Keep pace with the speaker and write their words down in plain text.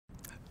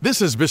This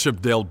is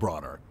Bishop Dale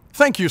Bronner.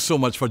 Thank you so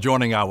much for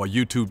joining our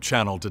YouTube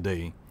channel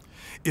today.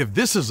 If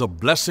this is a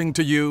blessing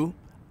to you,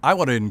 I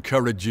want to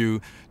encourage you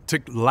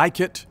to like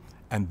it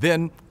and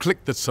then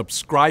click the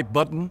subscribe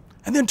button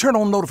and then turn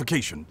on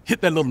notification. Hit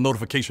that little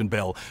notification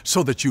bell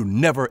so that you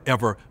never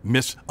ever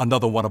miss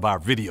another one of our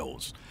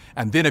videos.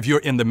 And then if you're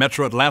in the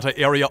Metro Atlanta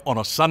area on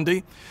a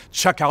Sunday,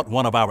 check out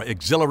one of our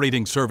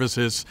exhilarating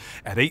services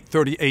at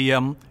 8:30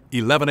 a.m.,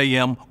 11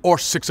 a.m., or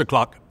 6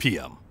 o'clock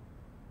p.m.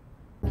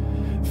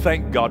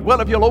 Thank God. Well,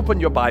 if you'll open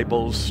your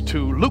Bibles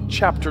to Luke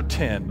chapter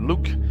 10.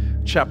 Luke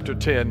chapter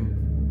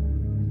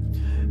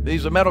 10.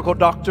 He's a medical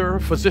doctor,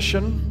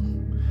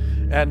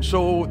 physician. And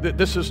so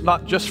this is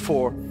not just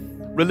for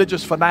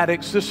religious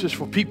fanatics. This is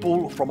for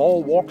people from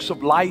all walks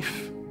of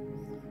life.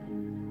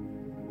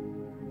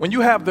 When you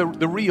have the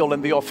real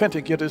and the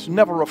authentic, it is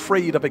never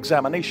afraid of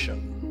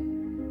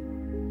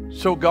examination.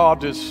 So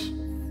God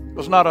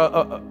was not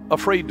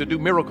afraid to do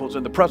miracles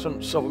in the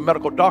presence of a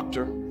medical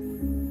doctor.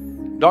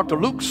 Dr.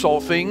 Luke saw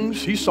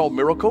things, he saw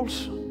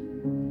miracles.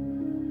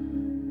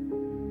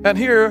 And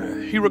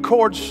here he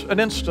records an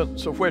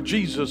instance of where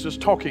Jesus is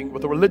talking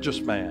with a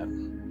religious man.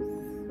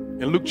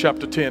 In Luke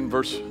chapter 10,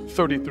 verse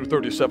 30 through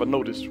 37,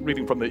 notice,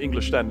 reading from the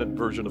English Standard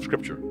Version of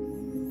Scripture.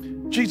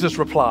 Jesus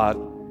replied,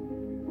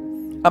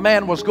 "A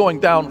man was going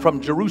down from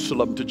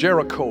Jerusalem to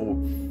Jericho,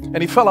 and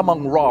he fell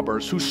among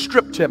robbers who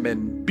stripped him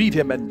and beat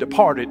him and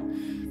departed,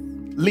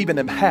 leaving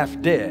him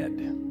half dead.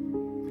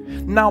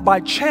 Now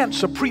by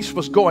chance a priest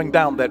was going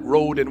down that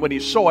road, and when he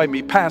saw him,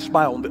 he passed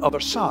by on the other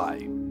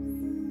side.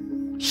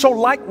 So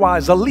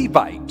likewise a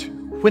Levite,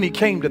 when he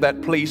came to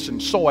that place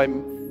and saw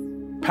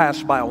him,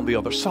 passed by on the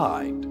other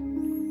side.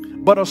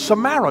 But a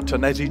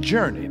Samaritan, as he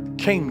journeyed,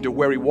 came to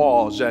where he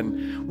was,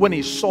 and when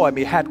he saw him,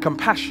 he had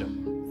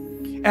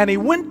compassion. And he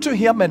went to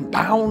him and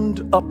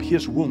bound up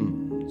his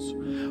wounds,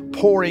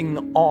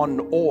 pouring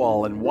on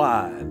oil and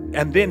wine.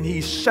 And then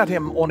he set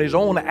him on his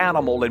own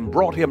animal and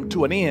brought him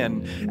to an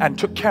inn and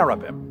took care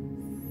of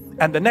him.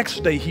 And the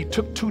next day he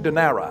took 2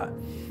 denarii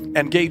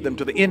and gave them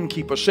to the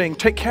innkeeper, saying,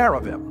 'Take care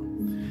of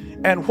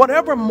him. And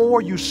whatever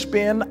more you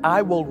spend,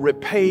 I will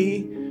repay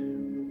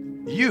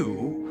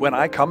you when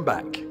I come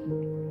back.'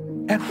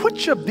 And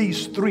which of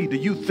these 3 do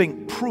you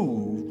think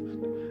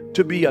proved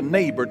to be a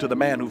neighbor to the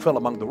man who fell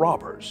among the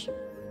robbers?"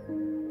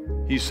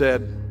 He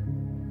said,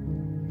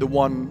 "The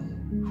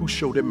one who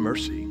showed him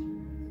mercy."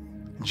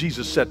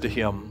 Jesus said to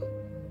him,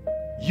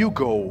 "You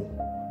go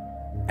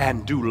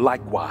and do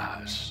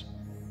likewise."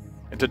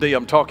 And today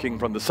I'm talking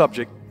from the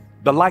subject,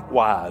 the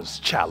likewise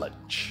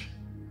challenge.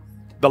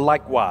 The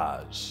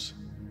likewise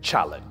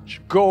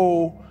challenge.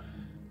 Go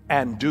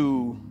and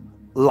do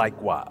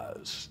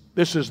likewise.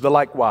 This is the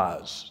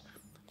likewise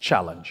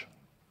challenge.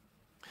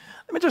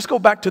 Let me just go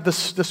back to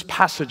this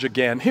passage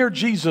again. Here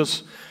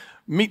Jesus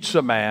meets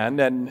a man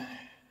and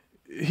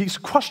he's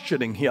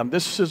questioning him.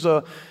 This is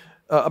a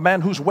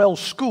man who's well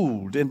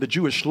schooled in the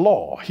Jewish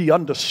law. He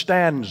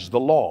understands the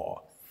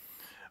law.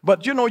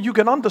 But you know, you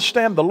can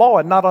understand the law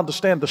and not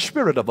understand the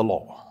spirit of the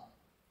law.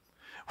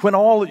 When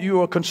all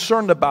you are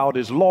concerned about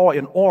is law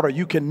and order,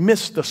 you can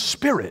miss the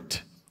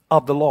spirit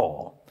of the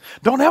law.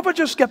 Don't ever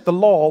just get the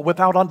law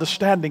without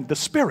understanding the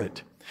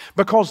spirit,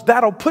 because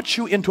that'll put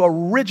you into a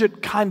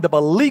rigid kind of a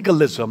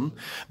legalism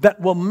that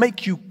will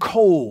make you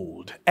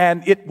cold,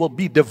 and it will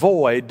be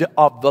devoid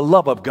of the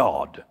love of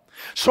God.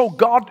 So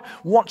God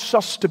wants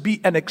us to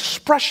be an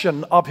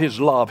expression of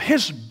His love.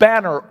 His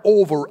banner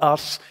over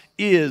us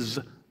is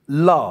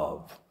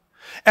love.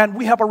 And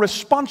we have a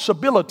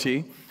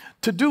responsibility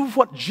to do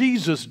what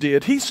Jesus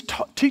did. He's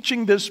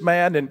teaching this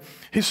man, and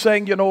he's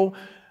saying,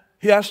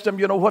 he asked him,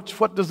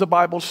 what does the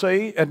Bible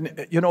say?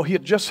 And, he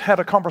had just had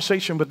a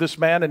conversation with this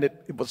man, and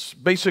it was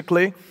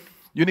basically,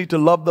 you need to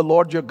love the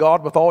Lord your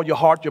God with all your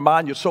heart, your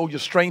mind, your soul, your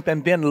strength,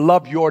 and then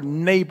love your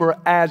neighbor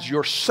as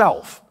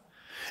yourself.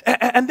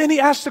 And then he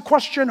asked the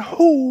question,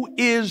 who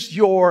is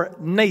your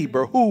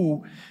neighbor?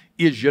 Who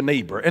is your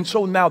neighbor? And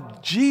so now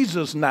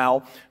Jesus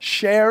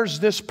shares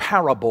this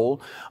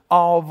parable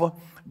of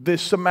the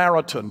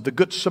Samaritan, the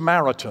Good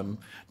Samaritan,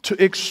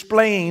 to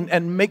explain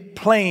and make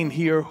plain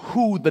here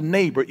who the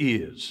neighbor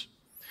is.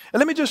 And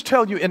let me just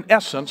tell you in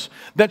essence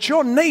that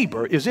your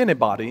neighbor is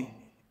anybody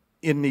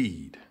in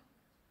need.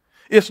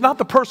 It's not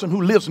the person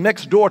who lives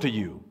next door to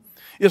you.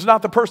 It's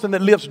not the person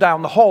that lives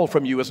down the hall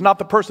from you. It's not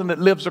the person that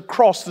lives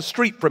across the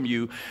street from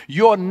you.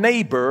 Your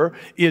neighbor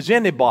is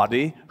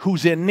anybody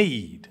who's in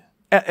need.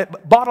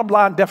 Bottom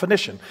line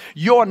definition,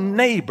 your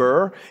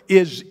neighbor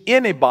is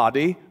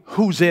anybody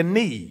who's in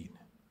need.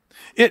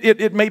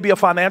 It may be a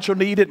financial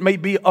need. It may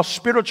be a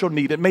spiritual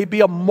need. It may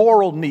be a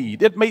moral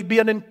need. It may be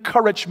an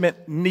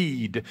encouragement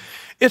need.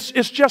 It's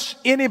just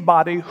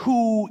anybody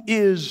who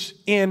is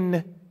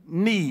in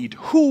need.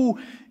 Who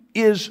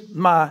is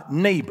my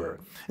neighbor?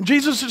 And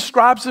Jesus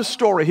describes this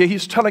story here.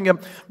 He's telling him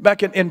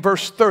back in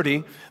verse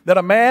 30 that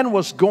a man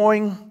was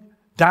going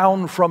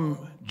down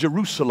from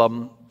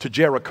Jerusalem to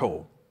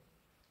Jericho.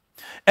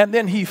 And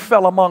then he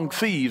fell among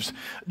thieves.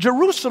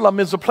 Jerusalem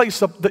is a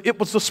place it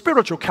was the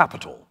spiritual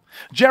capital.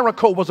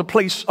 Jericho was a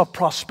place of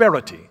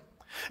prosperity.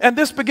 And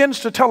this begins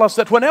to tell us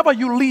that whenever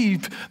you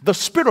leave the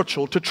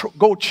spiritual to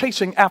go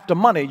chasing after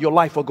money, your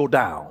life will go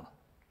down.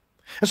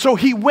 And so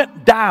he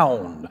went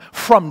down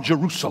from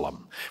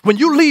Jerusalem. When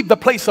you leave the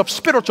place of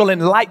spiritual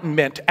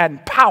enlightenment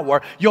and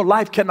power, your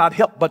life cannot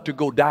help but to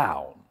go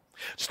down.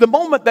 It's the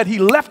moment that he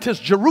left his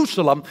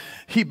Jerusalem,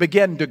 he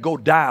began to go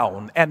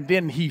down, and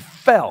then he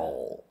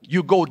fell.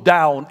 You go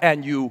down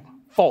and you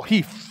fall.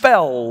 He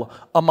fell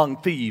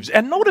among thieves.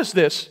 And notice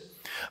this,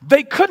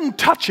 they couldn't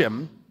touch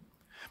him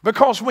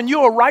because when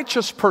you're a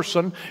righteous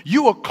person,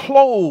 you are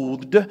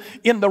clothed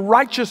in the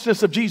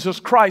righteousness of Jesus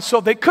Christ. So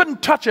they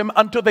couldn't touch him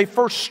until they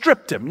first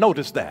stripped him.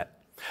 Notice that.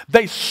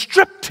 They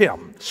stripped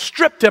him,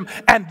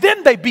 and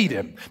then they beat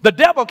him. The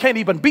devil can't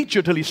even beat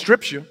you till he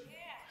strips you.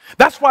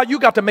 That's why you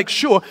got to make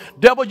sure,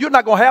 devil, you're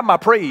not going to have my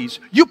praise.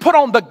 You put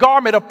on the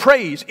garment of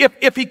praise.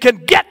 If he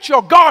can get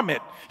your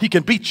garment, he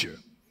can beat you.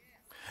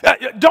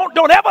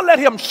 Don't ever let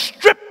him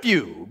strip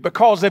you,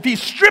 because if he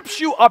strips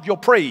you of your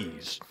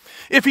praise,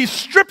 if he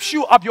strips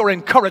you of your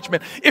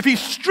encouragement, if he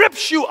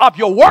strips you of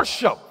your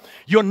worship,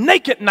 you're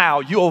naked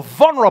now, you're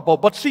vulnerable.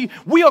 But see,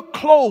 we are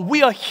clothed,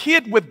 we are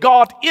hid with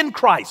God in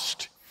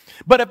Christ.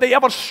 But if they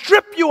ever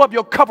strip you of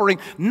your covering,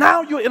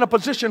 now you're in a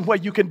position where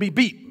you can be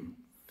beaten.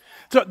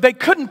 So they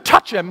couldn't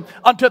touch him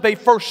until they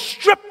first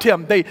stripped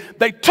him.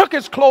 They took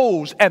his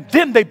clothes and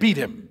then they beat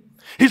him.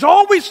 He's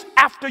always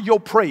after your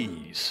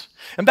praise.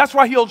 And that's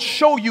why he'll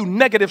show you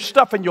negative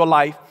stuff in your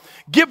life,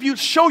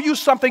 show you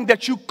something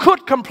that you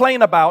could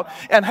complain about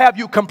and have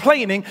you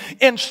complaining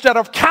instead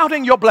of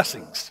counting your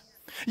blessings.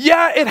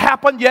 Yeah, it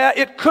happened. Yeah,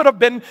 it could have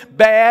been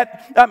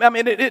bad.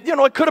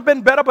 It could have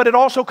been better, but it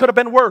also could have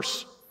been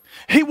worse.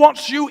 He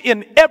wants you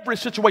in every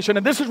situation.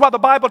 And this is why the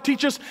Bible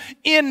teaches,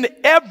 in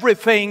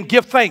everything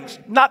give thanks.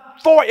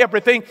 Not for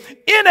everything,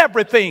 in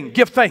everything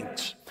give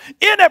thanks.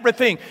 In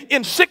everything.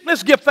 In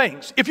sickness, give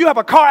thanks. If you have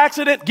a car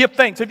accident, give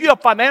thanks. If you have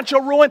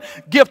financial ruin,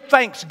 give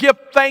thanks. Give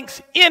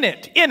thanks in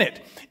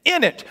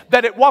it,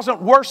 that it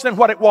wasn't worse than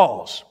what it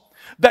was.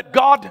 That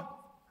God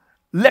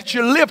let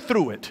you live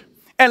through it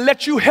and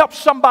let you help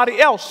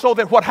somebody else, so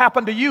that what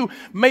happened to you,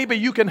 maybe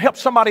you can help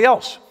somebody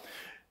else.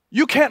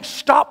 You can't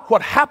stop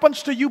what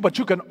happens to you, but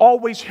you can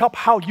always help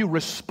how you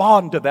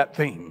respond to that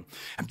thing.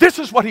 And this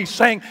is what he's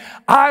saying.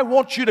 I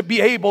want you to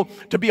be able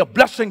to be a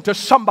blessing to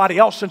somebody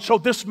else. And so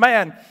this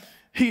man,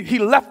 he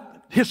left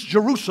his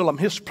Jerusalem,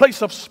 his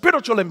place of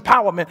spiritual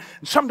empowerment.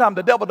 And sometimes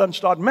the devil doesn't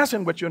start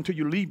messing with you until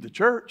you leave the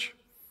church,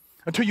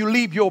 until you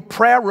leave your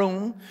prayer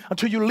room,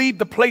 until you leave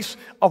the place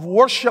of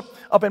worship,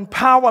 of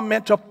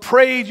empowerment, of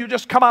praise. You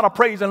just come out of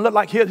praise and look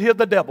like here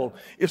the devil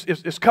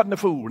is cutting the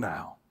fool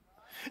now.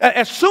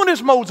 As soon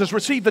as Moses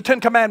received the 10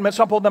 commandments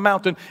up on the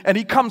mountain and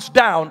he comes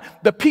down,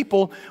 the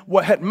people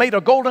had made a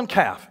golden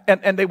calf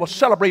and they were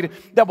celebrating.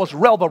 There was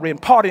revelry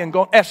and partying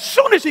going. As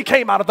soon as he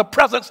came out of the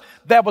presence,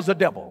 there was the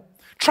devil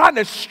trying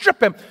to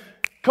strip him,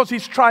 because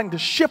he's trying to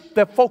shift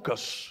their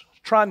focus,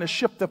 trying to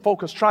shift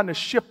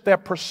their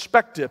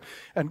perspective.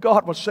 And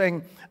God was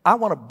saying, I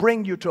want to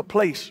bring you to a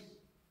place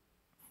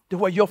to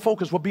where your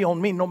focus will be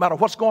on me no matter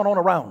what's going on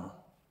around.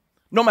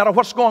 No matter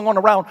what's going on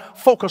around,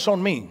 focus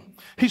on me.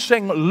 He's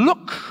saying,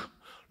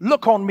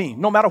 look on me.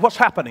 No matter what's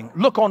happening,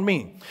 look on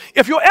me.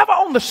 If you're ever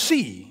on the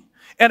sea,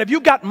 and if you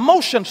got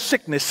motion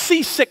sickness,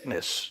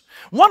 seasickness,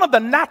 one of the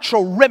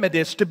natural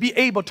remedies to be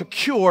able to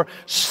cure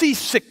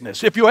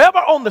seasickness, if you're ever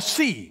on the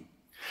sea,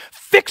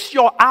 fix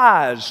your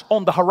eyes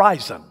on the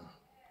horizon.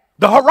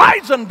 The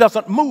horizon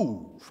doesn't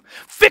move.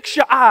 Fix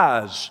your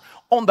eyes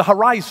on the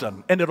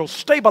horizon, and it'll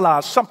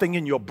stabilize something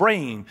in your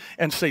brain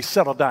and say,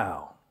 settle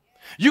down.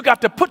 You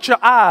got to put your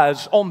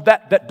eyes on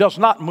that does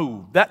not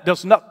move, that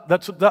does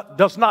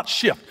not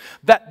shift,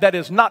 that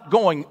is not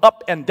going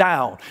up and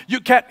down.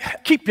 You can't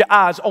keep your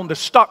eyes on the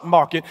stock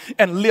market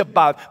and live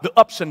by the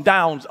ups and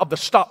downs of the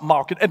stock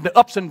market and the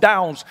ups and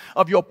downs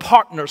of your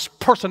partner's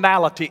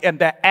personality and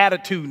their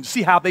attitude and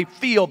see how they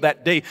feel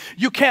that day.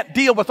 You can't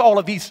deal with all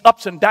of these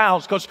ups and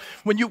downs, because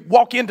when you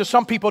walk into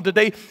some people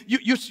today,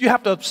 you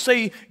have to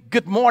say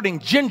good morning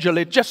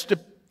gingerly just to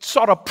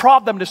sort of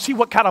prod them to see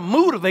what kind of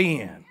mood are they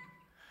in.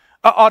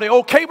 Are they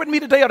okay with me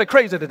today, or are they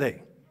crazy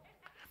today?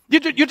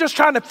 You're just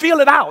trying to feel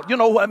it out. You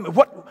know,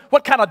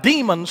 what kind of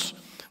demons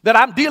that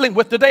I'm dealing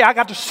with today. I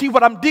got to see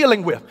what I'm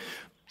dealing with.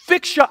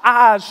 Fix your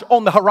eyes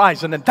on the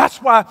horizon. And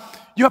that's why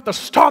you have to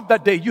start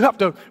that day. You have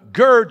to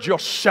gird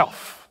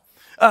yourself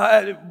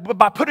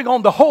by putting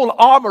on the whole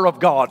armor of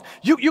God.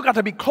 You got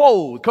to be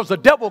clothed, because the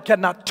devil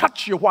cannot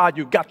touch you while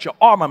you got your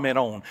armament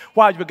on,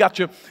 while you got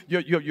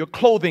your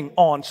clothing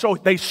on. So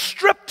they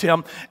stripped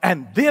him,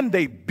 and then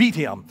they beat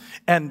him,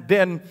 and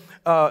then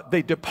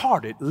they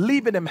departed,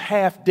 leaving him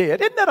half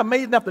dead. Isn't that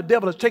amazing? After the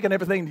devil has taken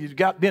everything he's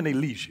got, then he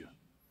leaves you.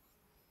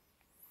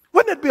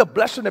 Wouldn't it be a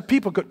blessing if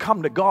people could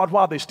come to God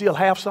while they still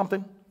have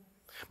something?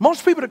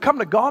 Most people that come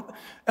to God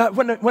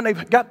when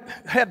they've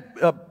had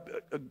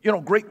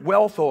great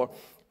wealth or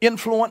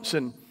influence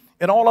and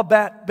all of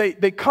that,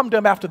 they come to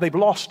him after they've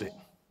lost it.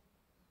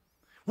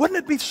 Wouldn't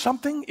it be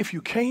something if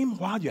you came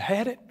while you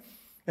had it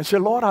and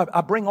said, Lord,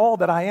 I bring all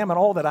that I am and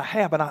all that I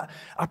have, and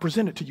I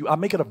present it to you. I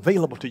make it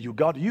available to you.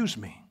 God, use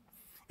me.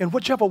 in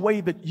whichever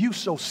way that you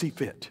so see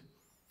fit.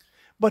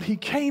 But he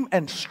came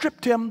and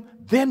stripped him,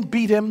 then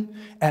beat him,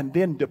 and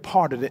then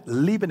departed it,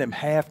 leaving him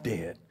half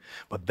dead.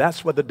 But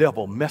that's where the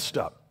devil messed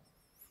up.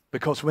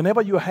 Because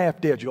whenever you're half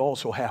dead, you're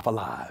also half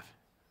alive.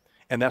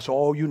 And that's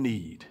all you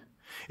need.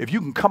 If you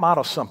can come out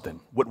of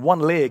something with one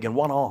leg and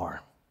one arm,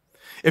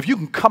 if you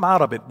can come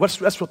out of it,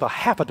 that's with a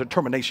half a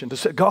determination to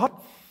say, God,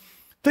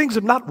 things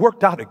have not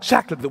worked out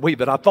exactly the way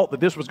that I thought that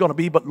this was going to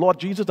be, but Lord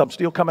Jesus, I'm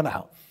still coming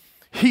out.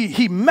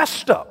 He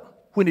messed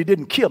up when he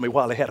didn't kill me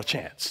while he had a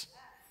chance.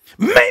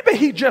 Maybe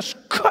he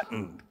just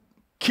couldn't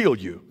kill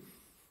you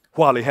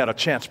while he had a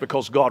chance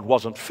because God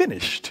wasn't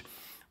finished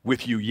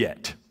with you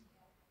yet.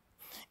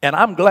 And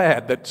I'm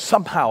glad that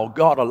somehow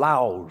God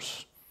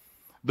allows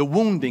the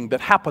wounding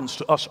that happens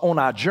to us on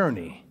our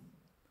journey.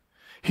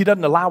 He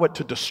doesn't allow it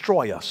to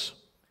destroy us.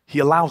 He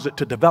allows it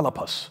to develop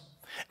us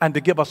and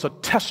to give us a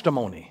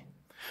testimony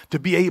to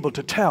be able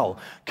to tell.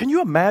 Can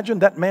you imagine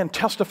that man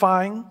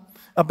testifying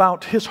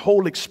about his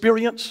whole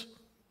experience?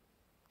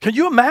 Can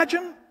you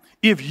imagine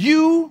if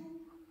you,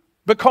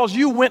 because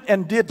you went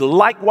and did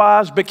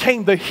likewise,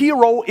 became the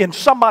hero in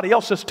somebody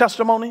else's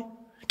testimony?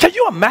 Can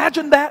you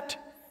imagine that?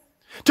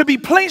 To be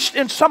placed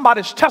in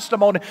somebody's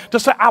testimony to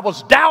say, I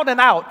was down and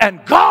out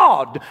and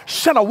God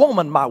sent a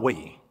woman my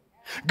way.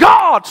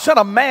 God sent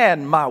a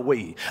man my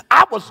way.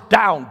 I was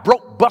down,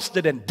 broke,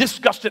 busted, and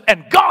disgusted,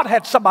 and God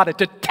had somebody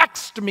to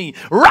text me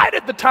right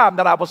at the time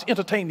that I was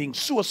entertaining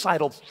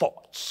suicidal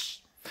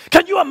thoughts.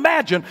 Can you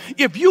imagine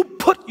if you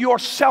put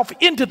yourself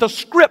into the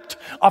script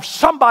of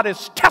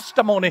somebody's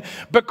testimony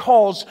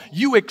because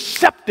you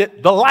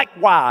accepted the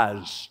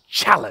likewise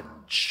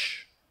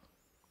challenge,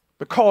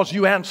 because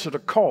you answered a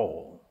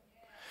call?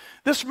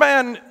 This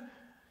man,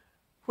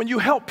 when you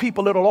help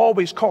people, it'll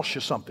always cost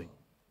you something.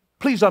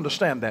 Please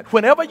understand that.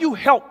 Whenever you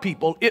help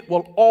people, it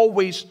will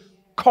always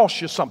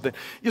cost you something.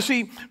 You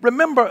see,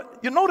 remember,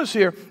 you notice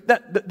here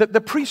that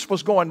the priest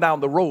was going down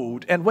the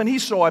road, and when he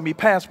saw him, he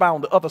passed by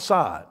on the other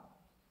side.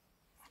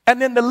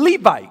 And then the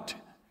Levite,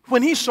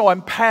 when he saw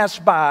him,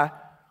 passed by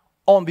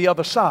on the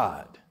other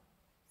side.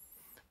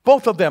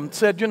 Both of them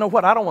said, you know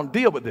what, I don't want to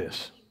deal with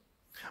this.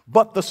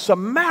 But the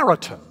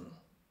Samaritan,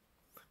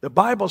 the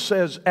Bible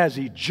says, as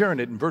he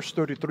journeyed, in verse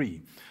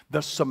 33,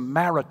 the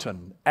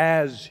Samaritan,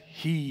 as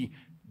he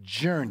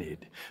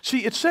journeyed. See,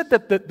 it said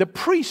that the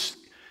priest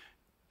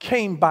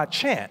came by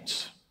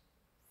chance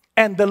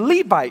and the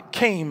Levite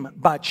came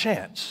by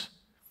chance,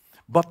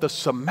 but the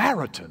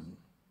Samaritan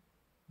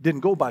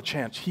didn't go by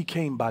chance. He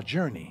came by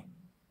journey.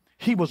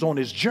 He was on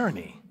his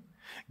journey.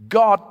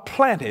 God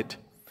planted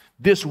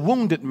this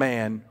wounded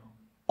man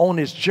on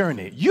his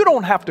journey. You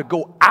don't have to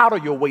go out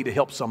of your way to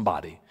help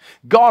somebody.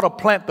 God will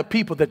plant the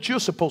people that you're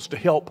supposed to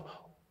help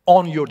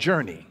on your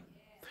journey.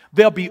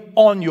 They'll be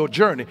on your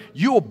journey.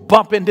 You'll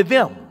bump into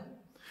them.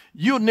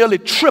 You'll nearly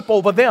trip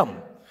over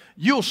them.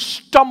 You'll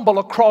stumble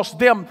across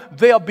them.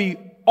 They'll be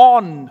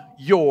on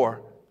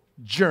your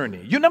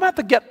journey. You never have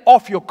to get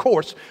off your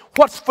course.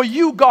 What's for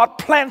you, God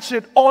plants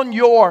it on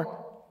your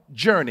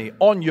journey,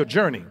 on your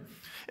journey.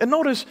 And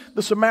notice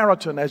the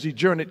Samaritan, as he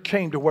journeyed,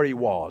 came to where he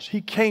was.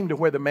 He came to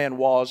where the man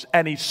was,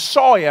 and he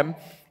saw him,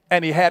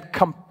 and he had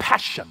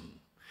compassion.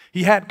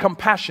 He had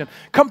compassion.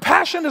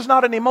 Compassion is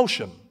not an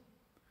emotion.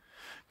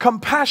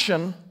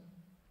 Compassion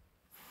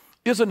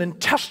is an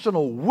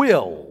intestinal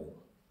will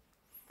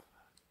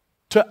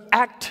to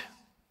act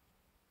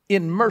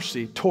in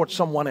mercy towards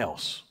someone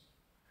else.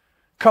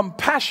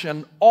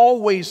 Compassion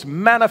always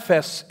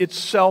manifests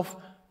itself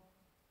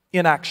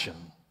in action.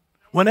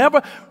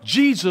 Whenever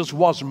Jesus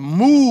was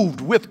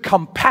moved with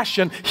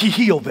compassion, he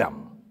healed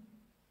them.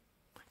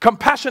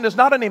 Compassion is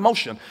not an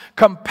emotion.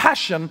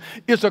 Compassion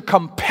is a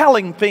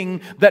compelling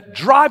thing that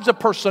drives a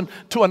person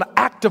to an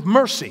act of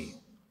mercy.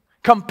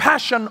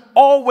 Compassion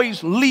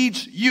always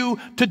leads you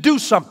to do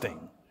something.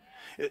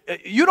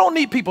 You don't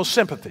need people's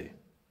sympathy.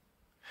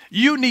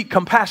 You need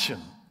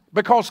compassion,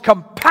 because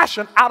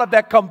compassion, out of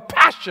that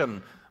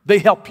compassion, they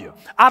help you.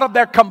 Out of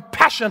their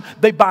compassion,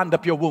 they bind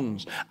up your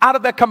wounds. Out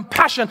of their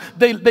compassion,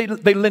 they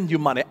lend you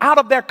money. Out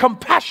of their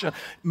compassion,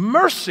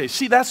 mercy.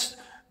 See,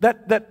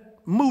 that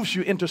moves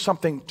you into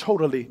something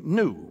totally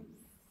new.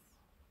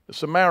 The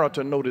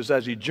Samaritan, noticed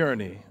as he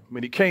journeyed,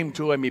 when he came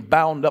to him, he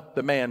bound up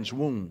the man's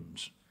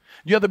wounds.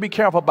 You have to be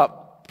careful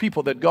about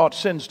people that God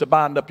sends to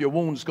bind up your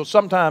wounds, because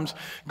sometimes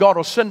God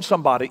will send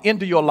somebody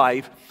into your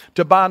life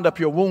to bind up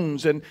your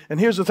wounds. And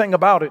here's the thing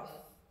about it.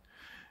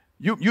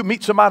 You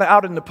meet somebody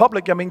out in the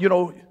public, I mean, you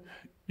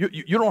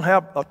don't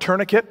have a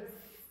tourniquet.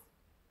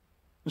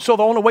 And so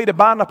the only way to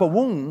bind up a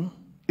wound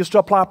is to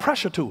apply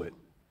pressure to it.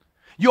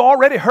 You're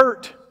already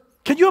hurt.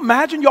 Can you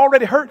imagine you're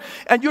already hurt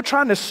and you're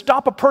trying to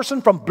stop a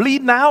person from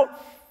bleeding out?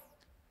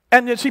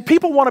 And you see,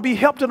 people want to be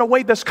helped in a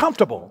way that's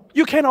comfortable.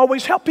 You can't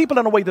always help people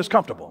in a way that's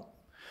comfortable.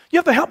 You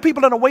have to help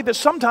people in a way that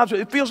sometimes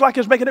it feels like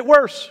it's making it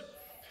worse.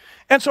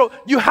 And so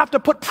you have to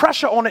put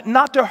pressure on it,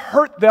 not to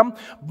hurt them,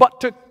 but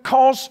to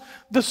cause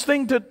this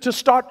thing to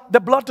start,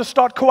 the blood to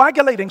start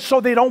coagulating so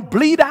they don't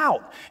bleed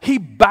out. He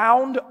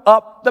bound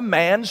up the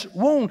man's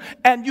wound,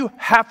 and you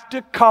have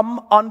to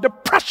come under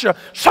pressure.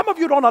 Some of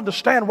you don't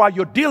understand why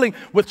you're dealing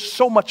with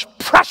so much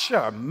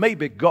pressure.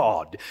 Maybe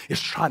God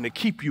is trying to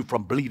keep you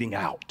from bleeding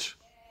out.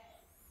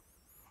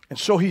 And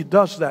so he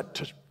does that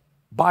to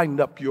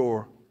bind up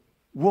your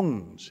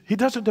wounds. He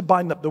does it to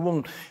bind up the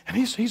wound. And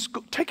he's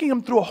taking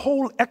him through a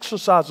whole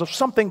exercise of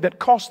something that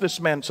cost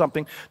this man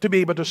something to be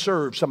able to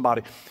serve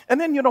somebody.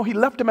 And then, he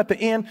left him at the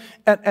end,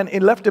 and he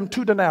left him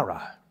 2 denarii.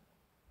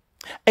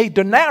 A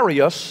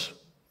denarius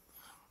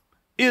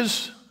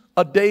is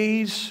a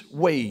day's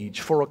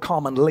wage for a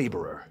common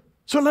laborer.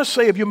 So let's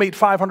say if you made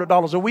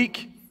 $500 a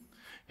week,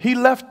 he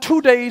left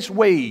 2 days'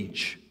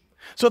 wage.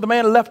 So the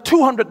man left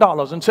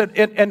 $200 and said,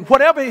 and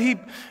whatever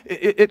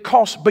it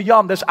costs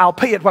beyond this, I'll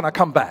pay it when I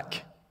come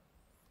back.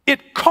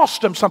 It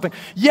cost him something.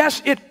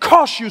 Yes, it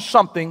costs you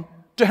something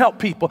to help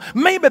people.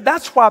 Maybe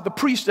that's why the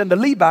priest and the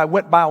Levi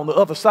went by on the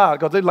other side,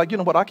 because they're like, you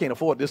know what, I can't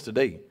afford this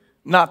today.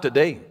 Not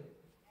today.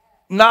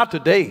 Not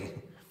today.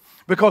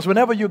 Because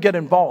whenever you get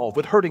involved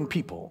with hurting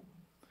people,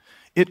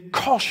 it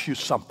costs you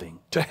something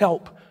to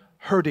help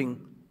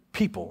hurting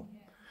people.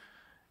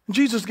 And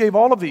Jesus gave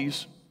all of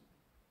these,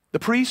 the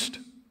priest,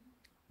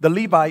 the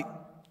Levite,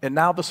 and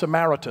now the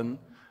Samaritan,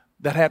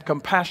 that had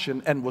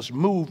compassion and was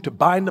moved to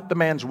bind up the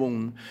man's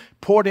wound,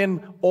 poured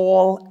in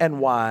oil and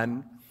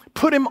wine,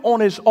 put him on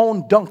his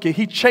own donkey.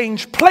 He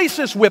changed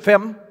places with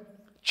him,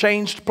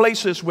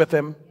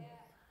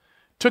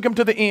 took him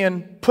to the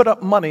inn, put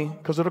up money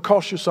because it'll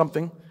cost you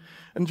something.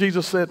 And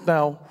Jesus said,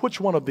 now, which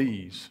one of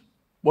these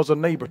was a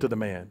neighbor to the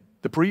man?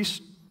 The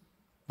priest,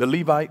 the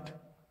Levite,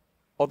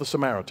 or the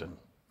Samaritan?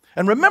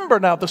 And remember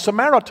now, the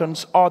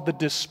Samaritans are the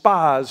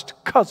despised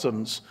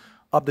cousins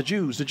of the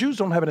Jews. The Jews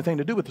don't have anything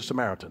to do with the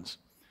Samaritans.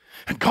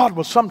 And God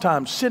will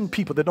sometimes send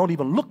people that don't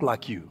even look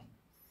like you,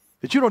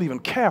 that you don't even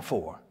care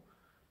for,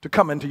 to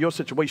come into your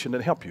situation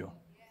and help you.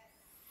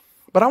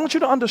 But I want you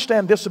to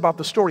understand this about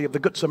the story of the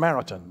Good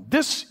Samaritan.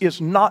 This is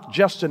not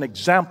just an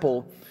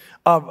example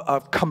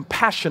of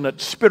compassionate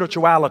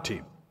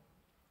spirituality.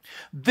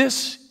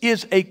 This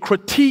is a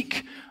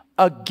critique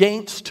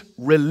against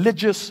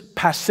religious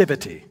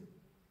passivity.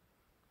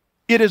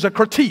 It is a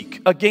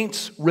critique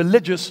against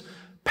religious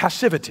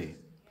passivity,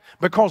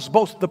 because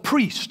both the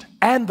priest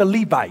and the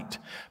Levite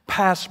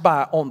pass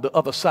by on the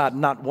other side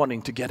not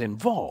wanting to get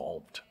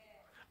involved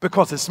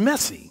because it's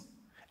messy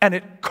and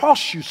it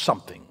costs you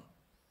something.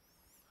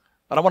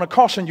 But I want to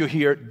caution you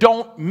here,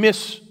 don't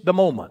miss the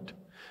moment.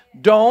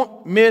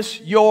 Don't miss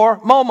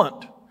your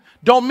moment.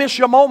 Don't miss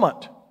your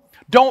moment.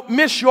 Don't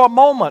miss your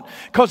moment,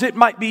 because it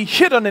might be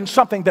hidden in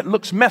something that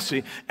looks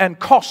messy and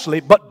costly,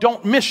 but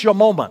don't miss your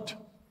moment.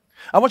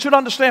 I want you to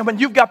understand, when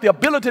you've got the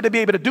ability to be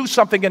able to do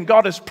something and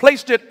God has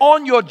placed it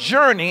on your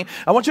journey,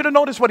 I want you to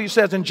notice what he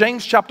says in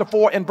James chapter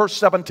 4 and verse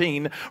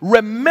 17.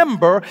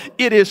 Remember,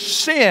 it is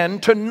sin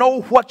to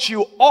know what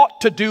you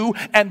ought to do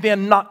and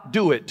then not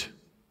do it.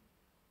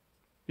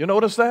 You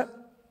notice that?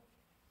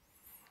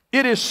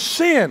 It is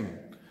sin.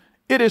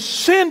 It is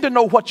sin to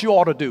know what you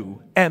ought to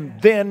do and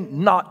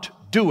then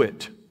not do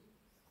it.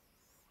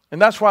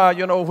 And that's why,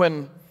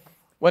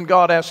 when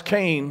God asked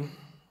Cain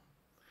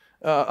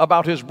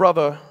about his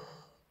brother,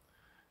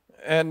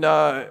 and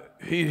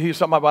he's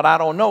talking about, I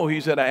don't know. He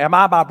said, am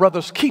I my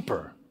brother's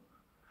keeper?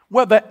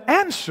 Well, the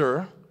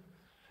answer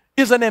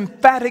is an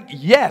emphatic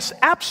yes.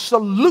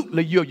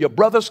 Absolutely, you're your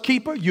brother's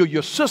keeper. You're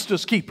your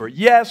sister's keeper.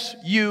 Yes,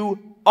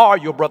 you are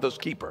your brother's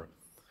keeper,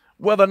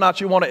 whether or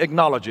not you want to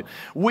acknowledge it.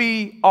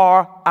 We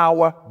are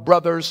our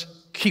brother's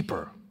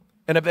keeper.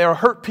 And if there are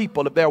hurt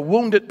people, if there are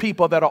wounded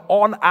people that are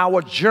on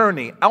our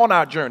journey,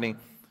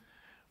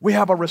 we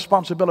have a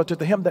responsibility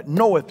to him that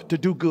knoweth to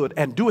do good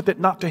and doeth it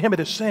not, to him it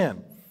is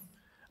sin.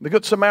 The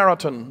Good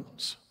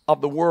Samaritans of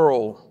the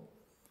world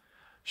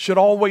should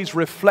always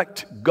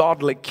reflect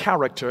godly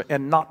character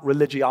and not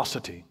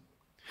religiosity.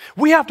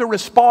 We have to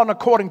respond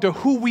according to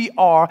who we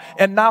are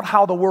and not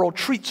how the world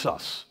treats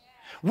us.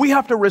 We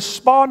have to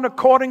respond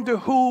according to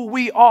who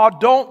we are.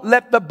 Don't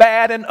let the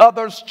bad in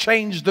others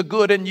change the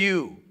good in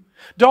you.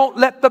 Don't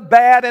let the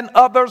bad in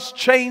others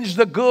change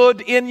the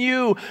good in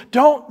you.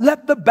 Don't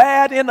let the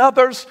bad in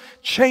others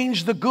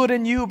change the good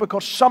in you,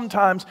 because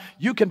sometimes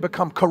you can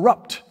become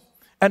corrupt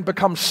and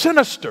become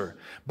sinister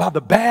by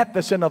the bad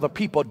that's in other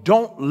people.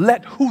 Don't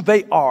let who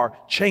they are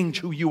change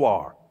who you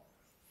are.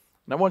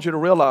 And I want you to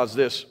realize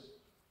this.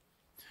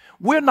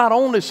 We're not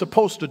only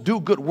supposed to do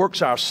good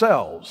works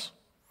ourselves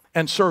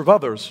and serve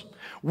others,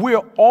 we're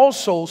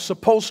also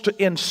supposed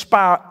to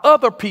inspire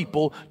other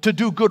people to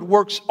do good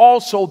works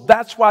also.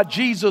 That's why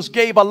Jesus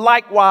gave a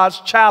likewise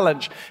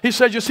challenge. He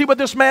said, you see what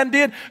this man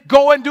did?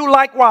 Go and do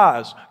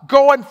likewise.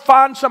 Go and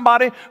find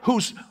somebody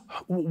who's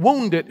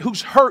wounded,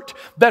 who's hurt,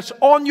 that's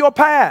on your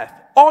path.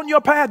 On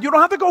your path. You don't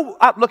have to go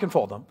out looking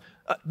for them.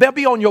 They'll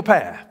be on your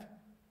path.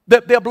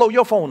 They'll blow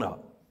your phone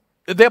up.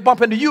 They'll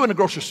bump into you in the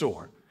grocery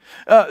store.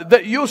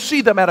 You'll see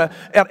them at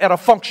a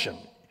function.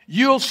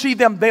 You'll see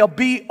them. They'll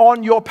be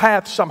on your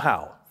path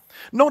somehow.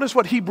 Notice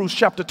what Hebrews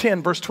chapter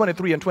 10, verse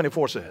 23 and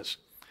 24 says.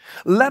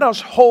 Let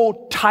us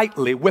hold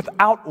tightly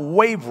without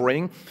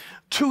wavering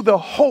to the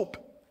hope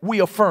we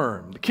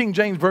affirm. The King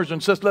James Version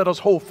says, let us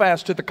hold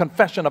fast to the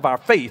confession of our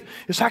faith.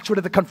 It's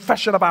actually the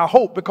confession of our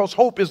hope, because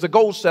hope is the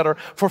goal setter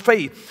for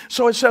faith.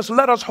 So it says,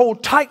 let us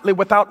hold tightly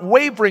without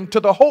wavering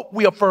to the hope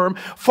we affirm,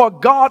 for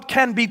God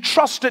can be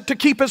trusted to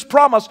keep his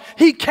promise.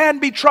 He can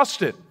be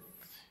trusted.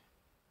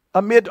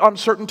 Amid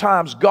uncertain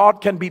times,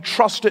 God can be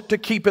trusted to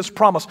keep his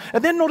promise.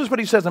 And then notice what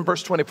he says in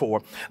verse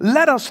 24.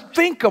 Let us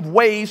think of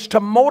ways to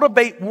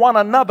motivate one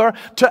another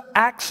to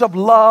acts of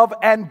love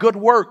and good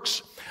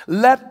works.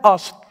 Let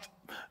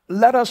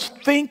us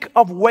think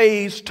of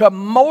ways to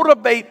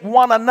motivate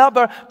one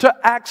another to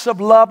acts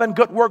of love and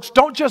good works.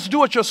 Don't just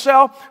do it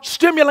yourself.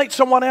 Stimulate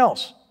someone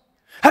else.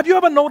 Have you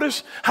ever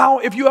noticed how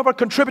if you ever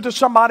contribute to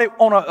somebody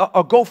on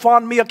a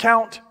GoFundMe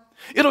account,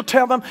 it'll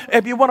tell them,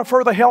 if you want to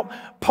further help,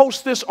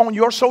 post this on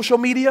your social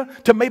media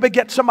to maybe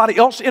get somebody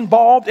else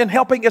involved in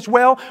helping as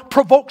well.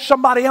 Provoke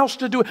somebody else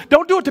to do it.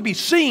 Don't do it to be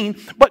seen,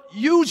 but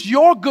use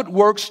your good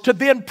works to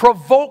then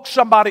provoke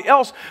somebody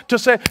else to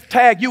say,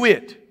 tag you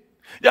it.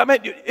 I mean,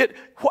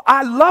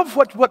 I love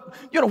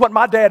what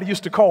my dad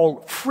used to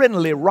call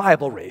friendly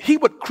rivalry. He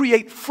would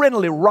create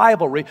friendly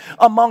rivalry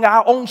among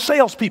our own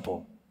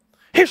salespeople.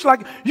 He's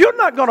like, you're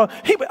not going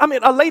to,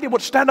 a lady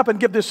would stand up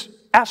and give this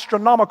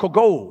astronomical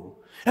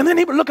goal. And then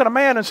he would look at a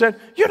man and say,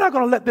 you're not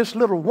going to let this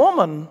little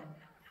woman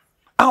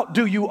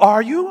outdo you,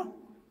 are you?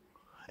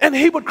 And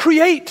he would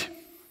create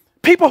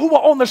people who were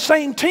on the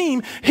same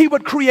team. He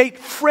would create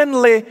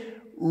friendly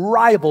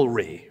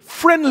rivalry.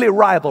 Friendly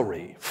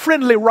rivalry.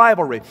 Friendly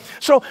rivalry.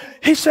 So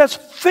he says,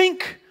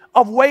 think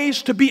of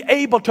ways to be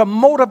able to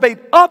motivate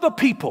other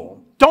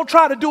people. Don't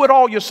try to do it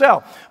all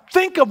yourself.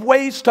 Think of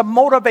ways to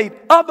motivate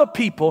other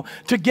people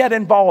to get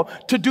involved,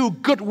 to do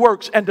good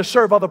works, and to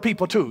serve other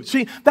people too.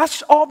 See,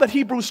 that's all that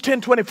Hebrews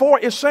 10:24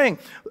 is saying.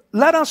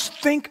 Let us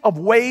think of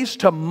ways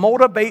to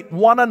motivate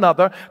one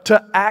another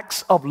to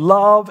acts of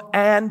love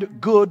and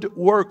good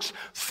works.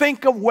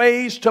 Think of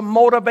ways to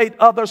motivate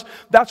others.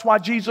 That's why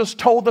Jesus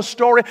told the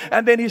story.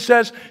 And then he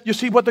says, you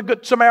see what the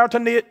Good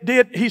Samaritan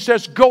did? He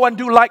says, go and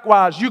do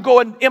likewise. You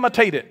go and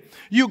imitate it.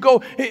 You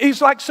go.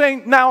 He's like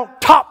saying, now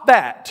top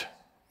that.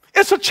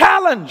 It's a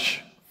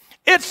challenge.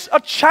 It's a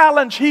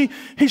challenge. He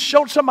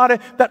showed somebody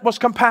that was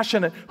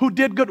compassionate, who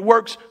did good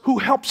works, who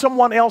helped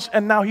someone else,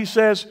 and now he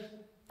says,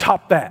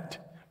 top that.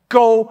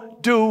 Go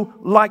do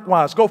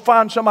likewise. Go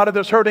find somebody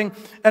that's hurting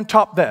and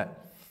top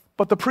that.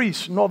 But the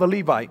priest nor the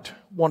Levite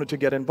wanted to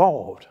get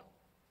involved.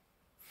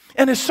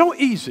 And it's so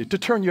easy to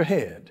turn your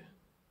head.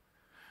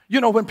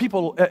 You know, when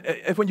people,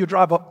 when you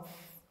drive up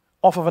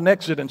off of an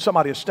exit and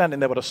somebody is standing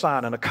there with a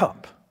sign and a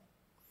cup,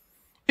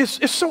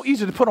 it's so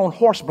easy to put on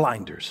horse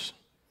blinders.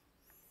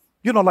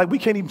 You know, like we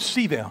can't even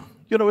see them.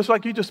 You know, it's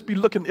like you just be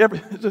looking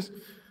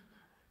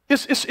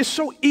it's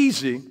so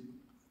easy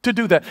to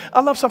do that.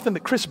 I love something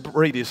that Chris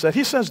Brady said.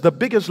 He says the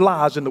biggest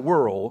lies in the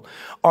world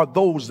are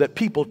those that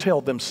people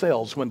tell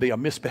themselves when they are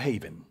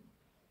misbehaving.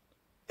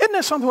 Isn't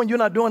that something when you're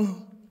not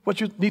doing what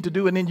you need to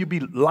do and then you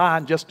be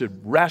lying just to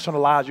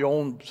rationalize your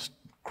own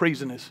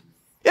craziness?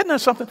 Isn't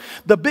that something?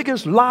 The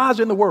biggest lies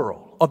in the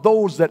world are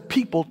those that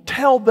people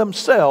tell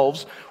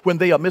themselves when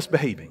they are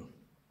misbehaving.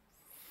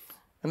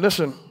 And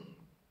listen,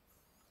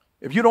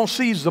 if you don't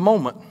seize the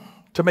moment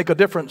to make a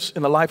difference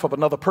in the life of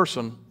another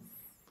person,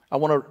 I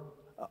want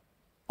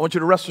you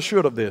to rest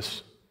assured of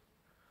this.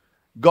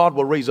 God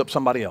will raise up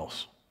somebody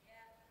else.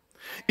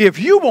 If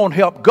you won't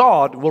help,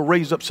 God will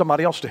raise up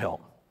somebody else to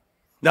help.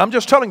 Now, I'm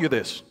just telling you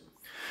this.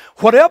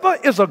 Whatever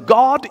is a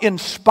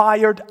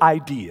God-inspired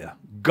idea,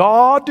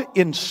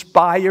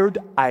 God-inspired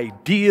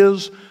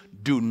ideas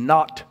do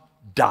not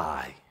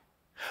die.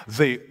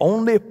 They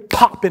only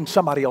pop in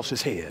somebody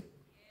else's head.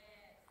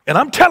 And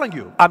I'm telling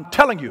you,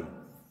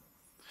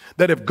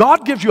 that if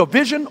God gives you a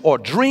vision or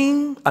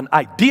dream, an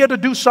idea to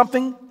do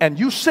something, and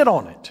you sit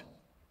on it,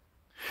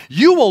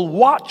 you will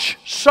watch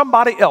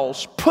somebody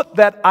else put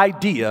that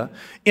idea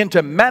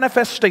into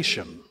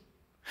manifestation.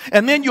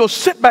 And then you'll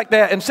sit back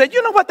there and say,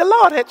 you know what, the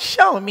Lord had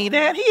shown me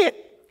that He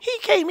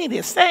gave me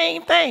the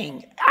same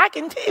thing. I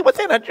can tell it was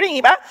in a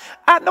dream.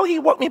 I know He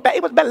woke me back.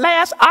 It was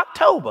last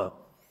October.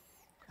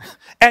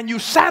 And you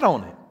sat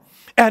on it.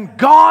 And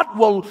God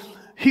will,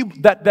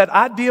 that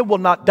idea will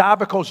not die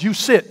because you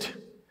sit.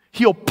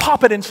 He'll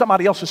pop it in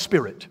somebody else's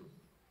spirit.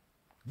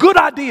 Good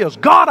ideas,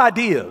 God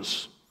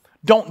ideas,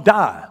 don't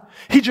die.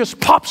 He just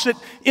pops it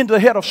into the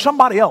head of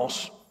somebody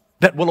else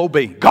that will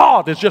obey.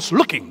 God is just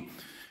looking.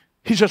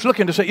 He's just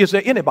looking to say, is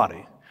there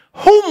anybody?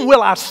 Whom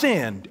will I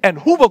send and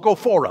who will go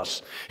for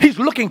us? He's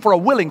looking for a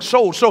willing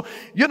soul. So,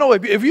 you know,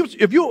 if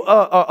you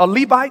a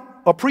Levite,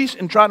 a priest,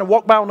 and trying to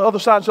walk by on the other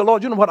side and say,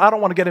 Lord, you know what, I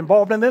don't want to get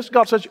involved in this.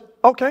 God says,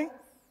 okay.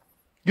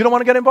 You don't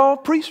want to get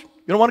involved, priest?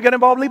 You don't want to get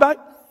involved, Levite?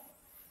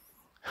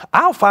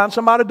 I'll find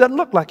somebody that doesn't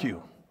look like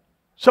you.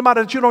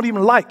 Somebody that you don't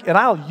even like, and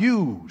I'll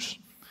use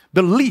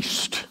the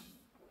least.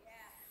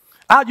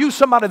 I'll use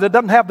somebody that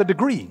doesn't have the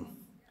degree.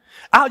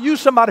 I'll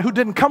use somebody who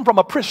didn't come from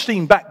a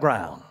pristine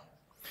background.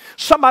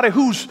 Somebody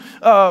whose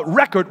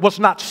record was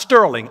not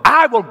sterling.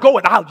 I will go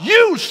and I'll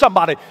use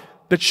somebody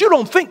that you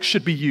don't think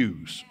should be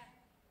used.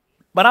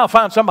 But I'll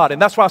find somebody.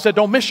 And that's why I said,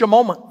 don't miss your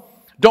moment.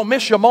 Don't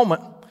miss your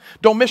moment.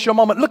 Don't miss your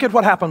moment. Look at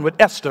what happened with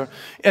Esther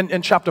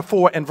in chapter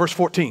 4 and verse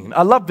 14.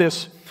 I love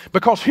this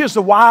because here's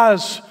her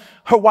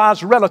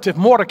wise relative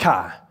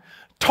Mordecai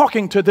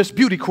talking to this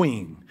beauty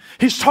queen.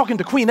 He's talking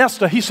to Queen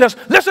Esther. He says,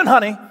 listen,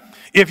 honey,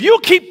 if you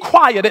keep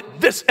quiet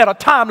at a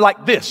time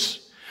like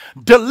this,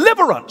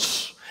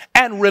 deliverance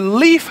and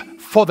relief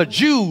for the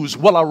Jews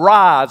will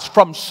arise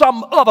from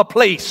some other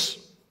place,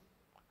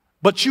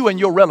 but you and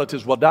your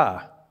relatives will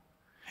die.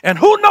 And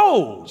who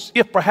knows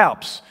if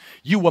perhaps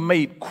you were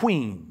made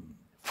queen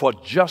for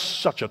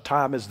just such a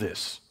time as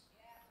this.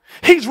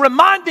 He's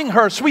reminding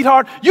her,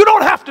 sweetheart, you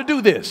don't have to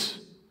do this.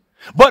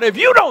 But if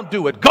you don't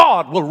do it,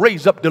 God will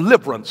raise up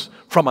deliverance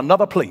from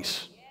another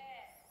place.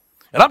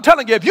 And I'm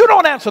telling you, if you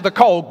don't answer the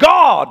call,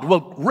 God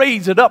will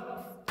raise it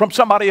up from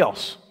somebody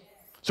else.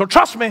 So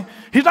trust me,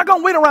 he's not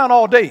going to wait around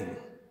all day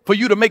for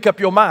you to make up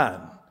your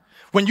mind.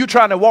 When you're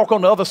trying to walk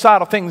on the other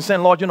side of things and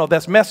saying, Lord, you know,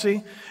 that's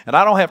messy, and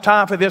I don't have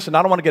time for this, and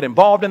I don't want to get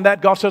involved in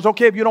that. God says,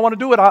 okay, if you don't want to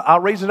do it, I'll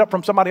raise it up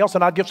from somebody else,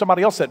 and I'll give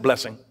somebody else that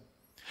blessing.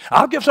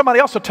 I'll give somebody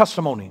else a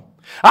testimony.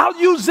 I'll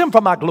use them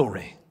for my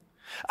glory.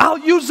 I'll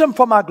use them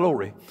for my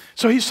glory.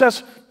 So he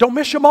says, don't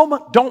miss your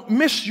moment. Don't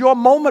miss your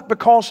moment,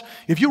 because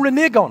if you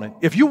renege on it,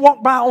 if you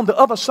walk by on the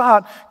other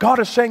side, God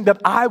is saying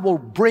that I will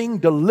bring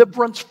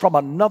deliverance from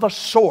another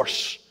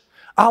source.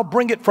 I'll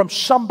bring it from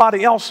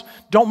somebody else.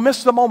 Don't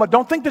miss the moment.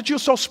 Don't think that you're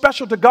so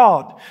special to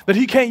God that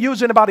he can't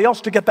use anybody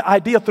else to get the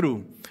idea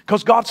through.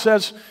 Because God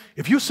says,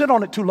 if you sit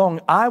on it too long,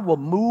 I will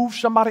move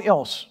somebody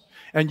else.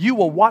 And you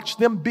will watch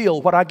them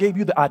build what I gave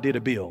you the idea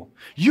to build.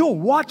 You'll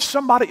watch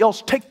somebody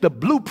else take the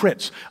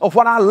blueprints of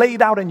what I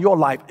laid out in your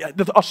life,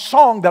 a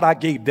song that I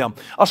gave them,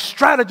 a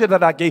strategy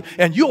that I gave,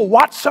 and you'll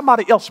watch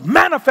somebody else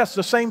manifest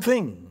the same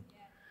thing.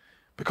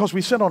 Because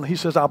we sit on it, he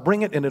says, I'll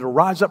bring it and it'll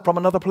rise up from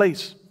another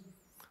place.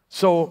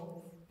 So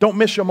don't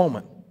miss your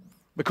moment,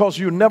 because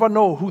you never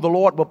know who the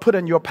Lord will put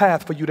in your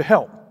path for you to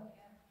help.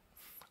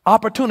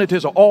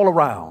 Opportunities are all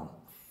around.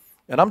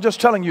 And I'm just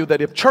telling you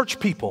that if church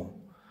people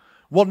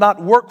will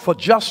not work for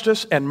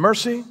justice and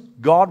mercy,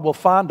 God will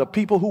find a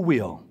people who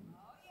will.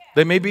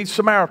 They may be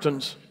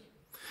Samaritans.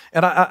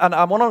 And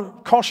I want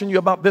to caution you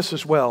about this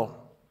as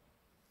well.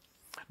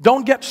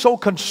 Don't get so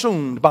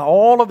consumed by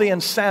all of the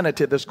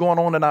insanity that's going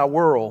on in our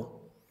world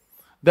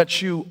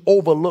that you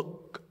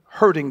overlook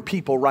hurting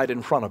people right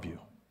in front of you.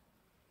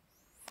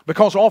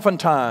 Because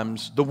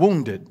oftentimes the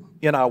wounded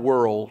in our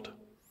world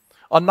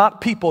are not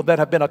people that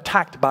have been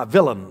attacked by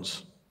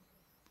villains,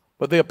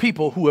 but they are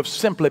people who have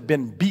simply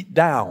been beat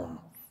down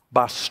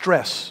by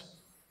stress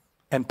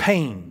and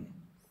pain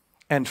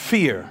and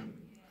fear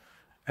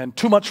and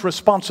too much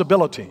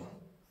responsibility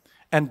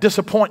and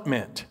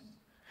disappointment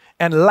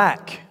and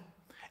lack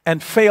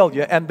and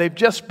failure. And they've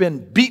just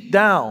been beat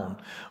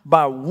down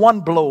by one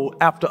blow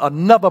after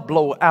another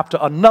blow after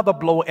another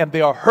blow. And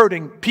they are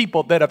hurting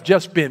people that have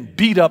just been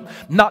beat up,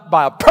 not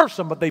by a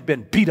person, but they've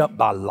been beat up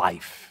by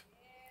life.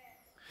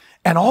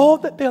 And all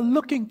that they're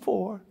looking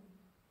for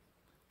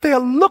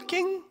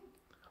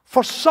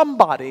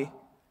somebody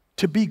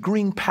to be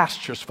green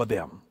pastures for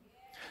them.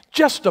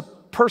 Just a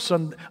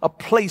person, a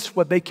place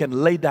where they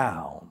can lay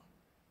down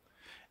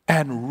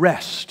and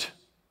rest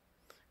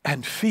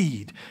and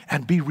feed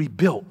and be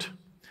rebuilt.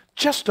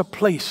 Just a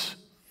place.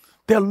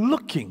 They're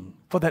looking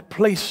for that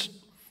place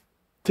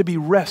to be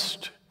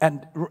rest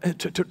and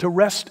to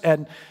rest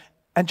and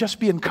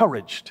just be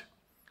encouraged.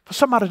 For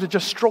somebody to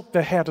just stroke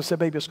their hair to say,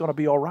 baby, it's going to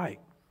be all right.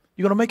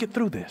 You're going to make it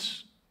through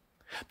this.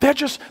 They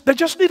just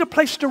need a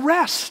place to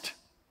rest.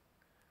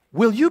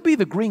 Will you be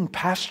the green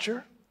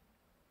pasture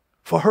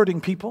for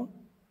hurting people?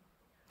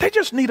 They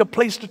just need a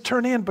place to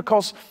turn in,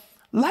 because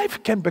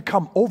life can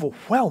become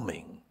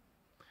overwhelming.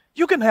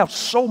 You can have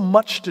so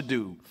much to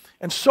do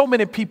and so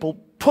many people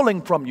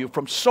pulling from you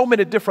from so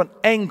many different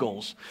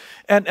angles.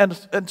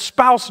 And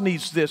spouse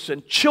needs this,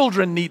 and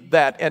children need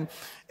that, and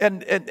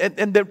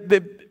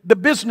the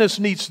business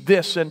needs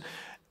this,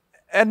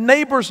 and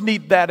neighbors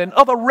need that, and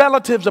other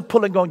relatives are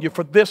pulling on you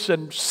for this,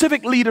 and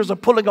civic leaders are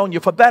pulling on you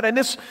for that, and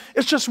it's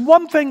just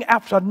one thing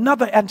after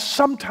another, and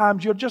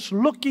sometimes you're just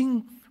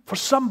looking for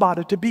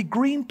somebody to be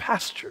green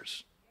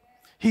pastures.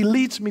 He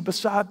leads me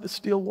beside the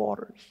still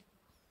waters.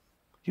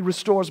 He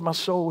restores my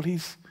soul. He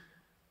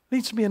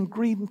leads me in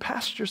green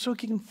pastures so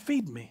he can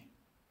feed me.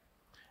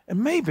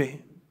 And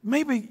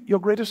maybe your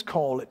greatest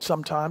call at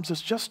sometimes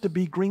is just to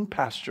be green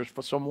pastures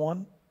for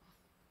someone,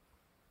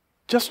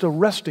 just a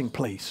resting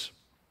place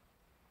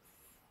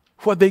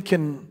where they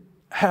can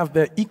have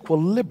their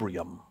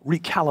equilibrium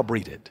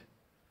recalibrated.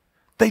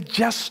 They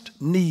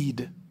just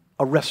need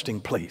a resting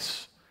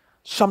place.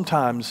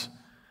 Sometimes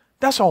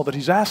that's all that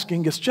he's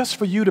asking, is just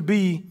for you to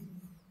be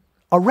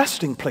a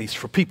resting place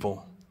for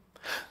people.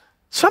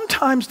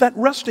 Sometimes that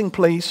resting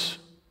place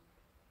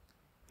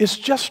is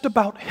just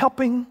about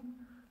helping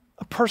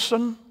a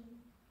person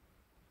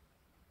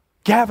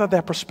gather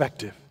their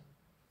perspective.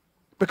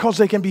 because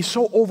they can be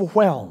so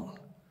overwhelmed.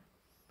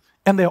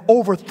 And they're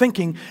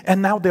overthinking,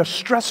 and now they're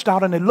stressed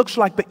out, and it looks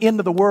like the end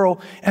of the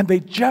world, and they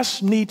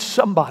just need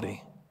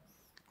somebody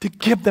to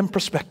give them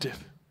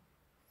perspective.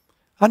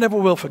 I never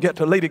will forget,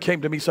 a lady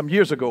came to me some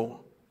years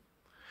ago,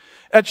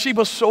 and she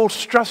was so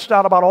stressed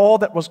out about all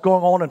that was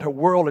going on in her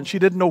world, and she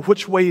didn't know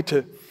which way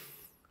to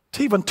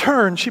even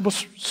turn. She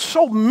was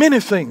so many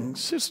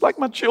things. It's like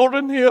my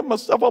children here,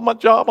 myself on my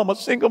job, I'm a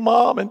single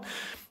mom, and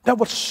there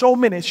were so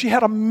many. She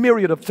had a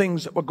myriad of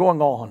things that were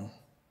going on.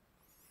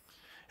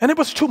 And it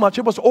was too much.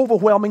 It was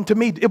overwhelming to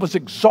me. It was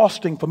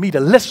exhausting for me to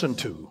listen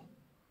to.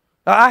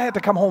 I had to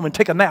come home and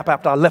take a nap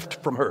after I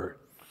left from her.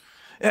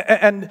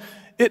 And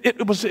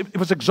it was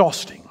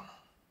exhausting.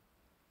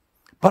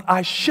 But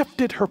I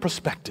shifted her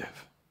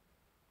perspective.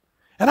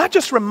 And I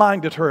just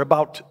reminded her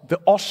about the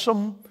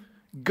awesome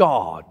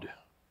God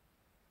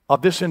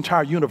of this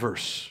entire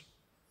universe,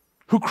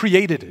 who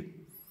created it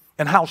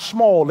and how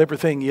small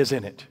everything is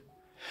in it.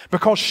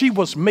 Because she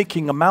was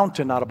making a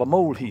mountain out of a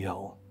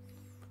molehill.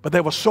 But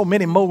there were so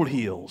many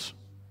molehills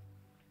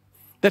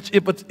that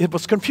it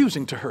was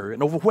confusing to her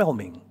and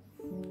overwhelming.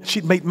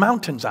 She'd made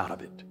mountains out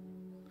of it.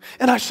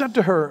 And I said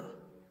to her,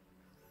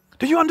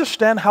 do you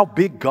understand how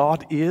big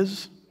God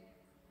is?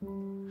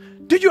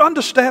 Do you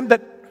understand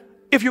that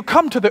if you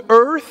come to the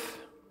earth,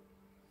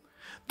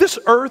 this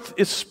earth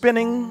is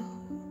spinning,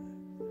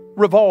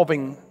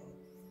 revolving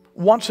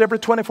once every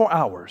 24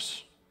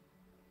 hours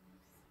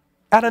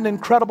at an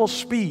incredible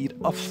speed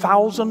of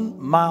 1,000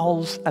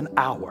 miles an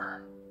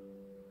hour.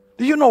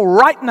 Do you know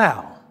right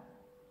now,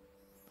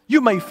 you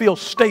may feel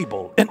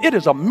stable, and it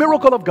is a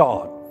miracle of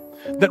God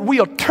that we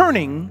are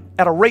turning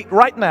at a rate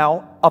right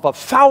now of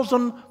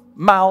 1,000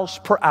 miles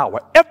per hour.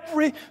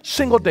 Every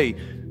single day,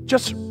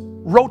 just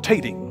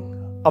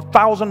rotating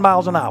 1,000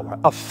 miles an hour,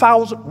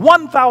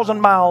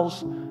 1,000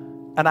 miles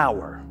an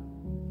hour.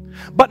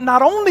 But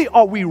not only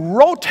are we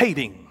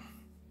rotating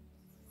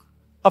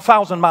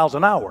 1,000 miles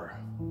an hour,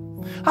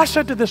 I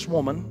said to this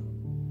woman,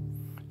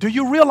 do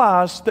you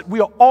realize that we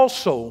are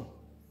also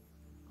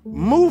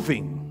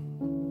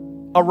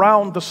moving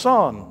around the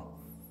sun,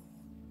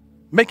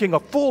 making a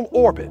full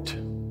orbit,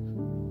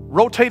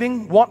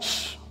 rotating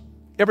once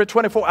every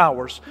 24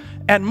 hours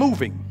and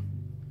moving?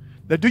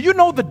 Now, do you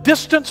know the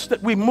distance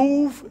that we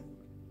move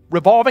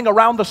revolving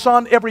around the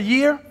sun every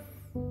year,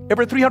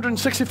 every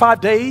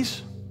 365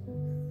 days?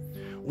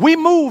 We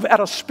move at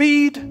a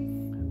speed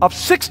of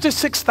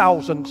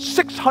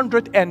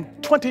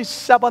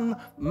 66,627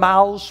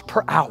 miles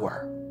per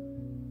hour.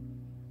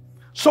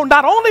 So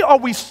not only are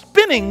we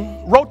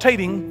spinning,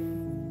 rotating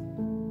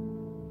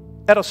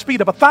at a speed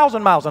of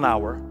 1,000 miles an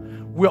hour,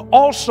 we're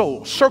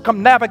also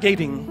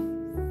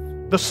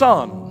circumnavigating the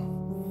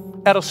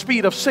sun at a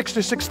speed of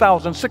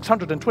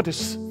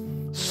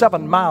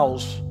 66,627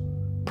 miles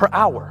per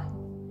hour.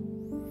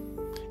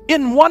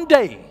 In one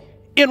day,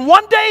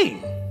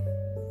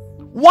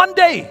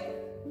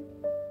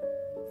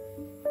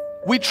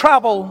 we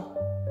travel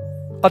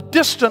a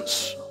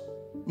distance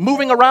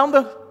moving around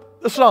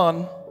the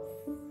sun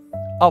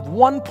of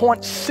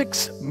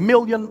 1.6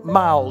 million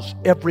miles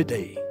every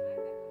day.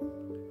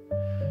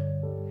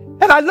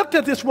 And I looked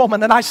at this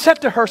woman and I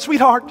said to her,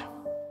 sweetheart,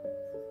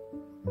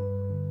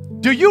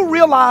 do you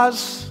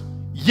realize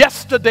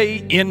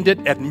yesterday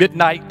ended at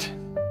midnight?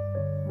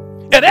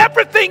 And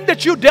everything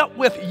that you dealt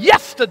with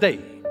yesterday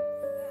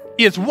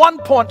is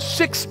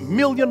 1.6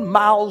 million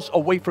miles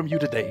away from you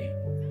today.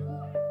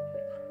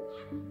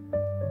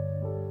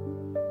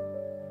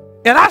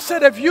 And I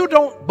said, if you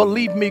don't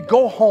believe me,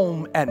 go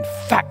home and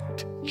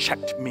fact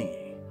check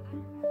me.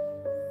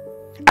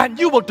 And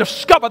you will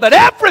discover that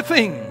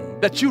everything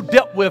that you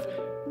dealt with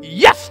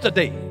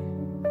yesterday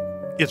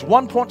is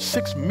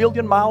 1.6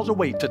 million miles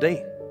away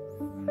today.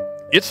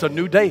 It's a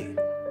new day.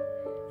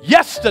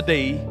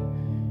 Yesterday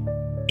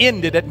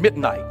ended at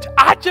midnight.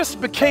 I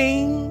just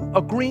became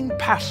a green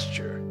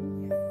pasture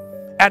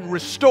and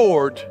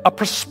restored a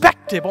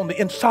perspective on the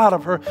inside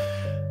of her,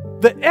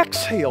 the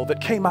exhale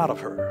that came out of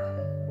her.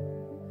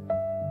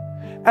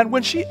 And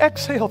when she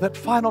exhaled that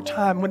final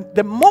time, when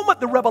the moment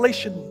the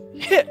revelation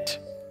hit,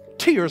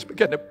 tears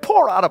began to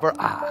pour out of her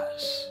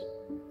eyes.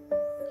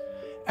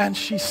 And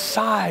she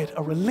sighed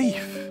a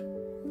relief.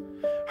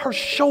 Her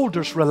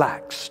shoulders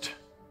relaxed.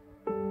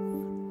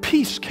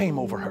 Peace came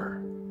over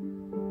her.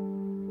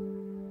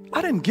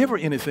 I didn't give her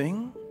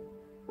anything.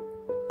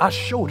 I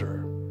showed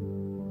her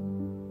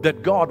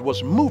that God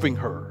was moving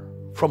her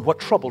from what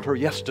troubled her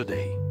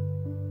yesterday.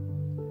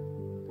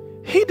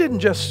 He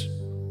didn't just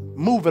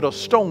move it a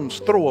stone's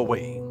throw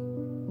away.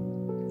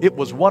 It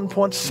was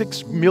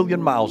 1.6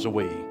 million miles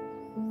away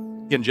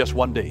in just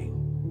one day.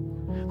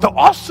 The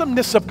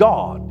awesomeness of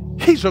God.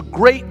 He's a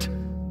great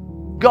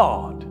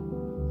God.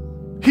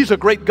 He's a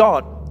great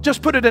God.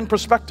 Just put it in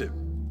perspective.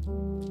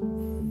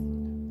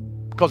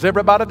 Because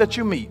everybody that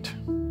you meet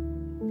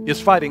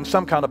is fighting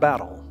some kind of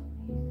battle.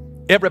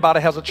 Everybody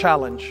has a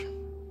challenge.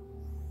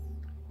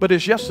 But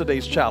it's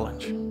yesterday's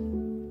challenge.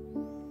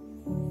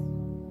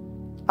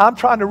 I'm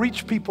trying to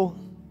reach people.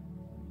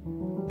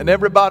 And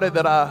everybody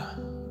that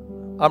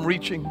I'm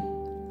reaching,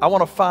 I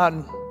want to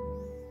find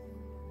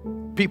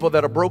people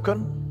that are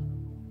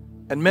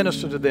broken and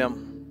minister to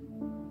them.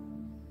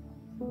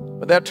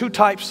 But there are two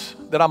types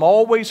that I'm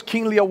always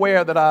keenly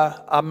aware that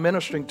I'm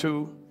ministering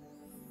to.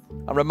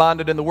 I'm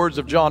reminded in the words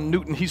of John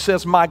Newton. He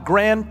says, my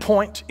grand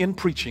point in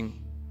preaching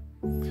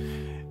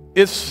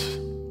is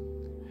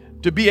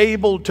to be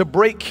able to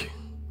break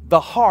the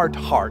hard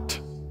heart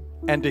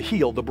and to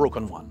heal the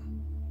broken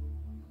one.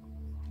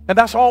 And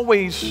that's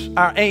always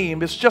our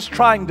aim. It's just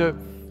trying to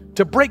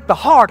break the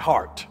hard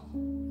heart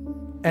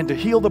and to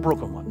heal the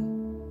broken one.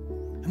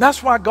 And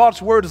that's why God's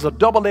word is a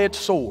double-edged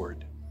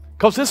sword,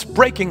 because it's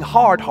breaking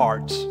hard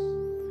hearts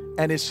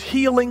and it's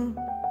healing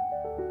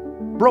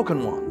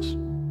broken ones.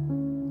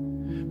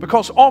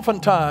 Because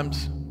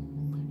oftentimes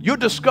you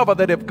discover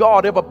that if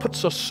God ever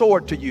puts a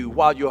sword to you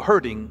while you're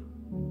hurting,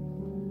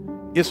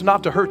 it's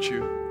not to hurt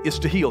you, it's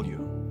to heal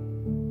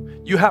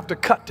you. You have to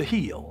cut to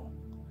heal.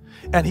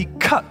 And he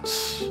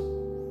cuts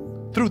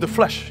through the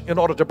flesh in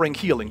order to bring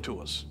healing to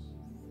us.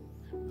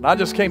 And I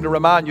just came to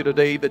remind you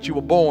today that you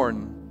were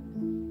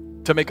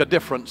born to make a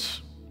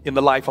difference in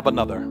the life of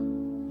another.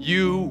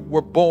 You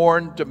were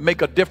born to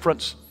make a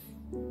difference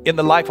in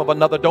the life of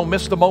another. Don't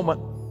miss the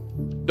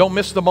moment. Don't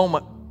miss the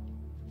moment.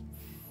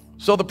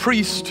 So the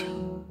priest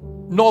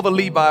nor the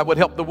Levi would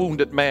help the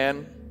wounded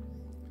man.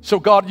 So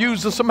God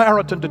used the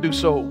Samaritan to do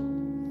so.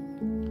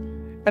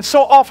 And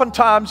so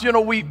oftentimes, you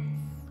know,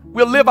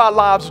 we'll live our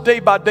lives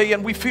day by day,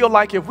 and we feel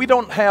like if we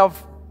don't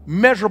have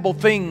measurable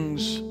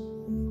things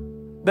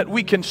that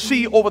we can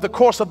see over the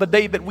course of the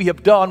day that we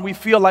have done, we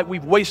feel like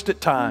we've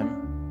wasted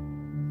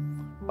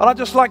time. But I'd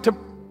just like to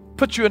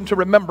put you into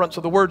remembrance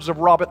of the words of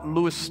Robert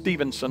Louis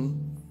Stevenson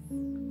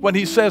when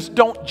he says,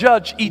 don't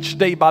judge each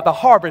day by the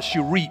harvest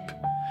you reap,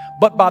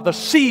 but by the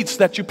seeds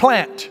that you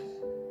plant.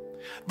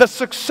 The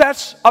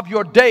success of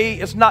your day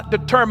is not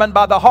determined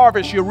by the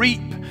harvest you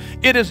reap.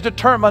 It is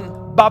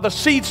determined by the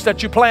seeds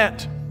that you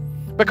plant.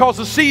 Because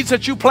the seeds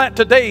that you plant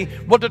today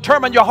will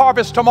determine your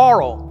harvest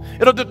tomorrow.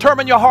 It'll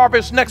determine your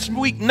harvest next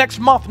week, next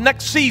month,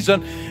 next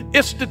season.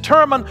 It's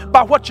determined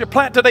by what you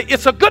plant today.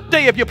 It's a good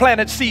day if you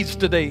planted seeds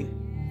today.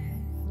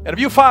 And if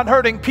you find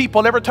hurting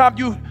people, every time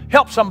you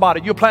help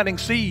somebody, you're planting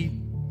seed.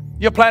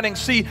 You're planting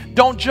seed.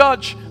 Don't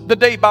judge the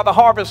day by the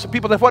harvest.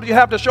 People say, what do you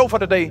have to show for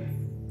today?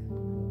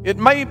 It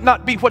may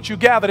not be what you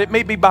gathered. It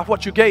may be by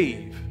what you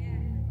gave.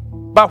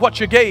 By what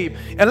you gave.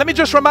 And let me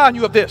just remind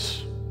you of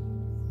this.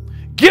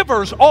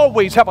 Givers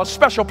always have a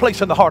special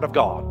place in the heart of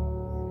God.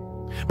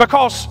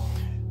 Because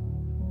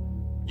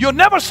you'll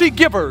never see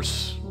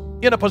givers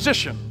in a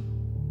position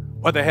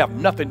where they have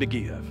nothing to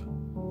give.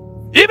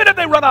 Even if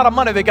they run out of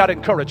money, they got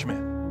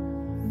encouragement.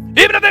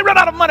 Even if they run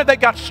out of money, they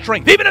got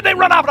strength. Even if they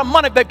run out of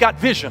money, they've got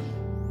vision.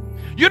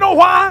 You know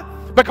why?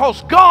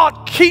 Because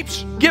God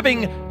keeps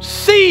giving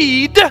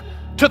seed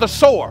to the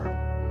sower.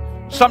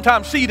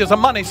 Sometimes seed is a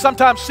money.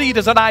 Sometimes seed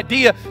is an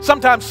idea.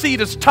 Sometimes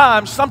seed is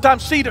time.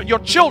 Sometimes seed are your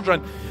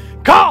children.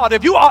 God,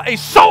 if you are a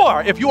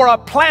sower, if you are a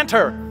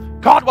planter,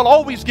 God will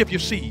always give you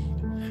seed.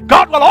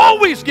 God will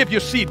always give you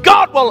seed.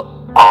 God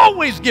will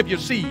always give you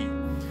seed.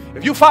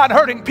 If you find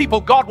hurting people,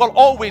 God will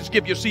always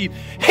give you seed.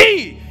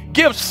 He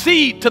gives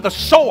seed to the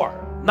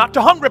sower, not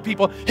to hungry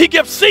people. He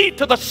gives seed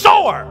to the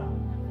sower.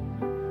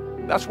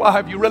 That's why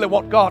if you really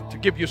want God to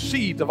give you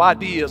seeds of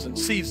ideas and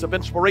seeds of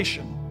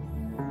inspiration,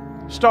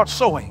 start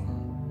sowing.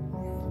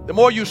 The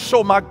more you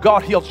sow, my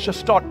God, He'll just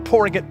start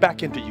pouring it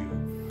back into you.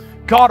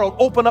 God will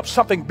open up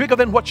something bigger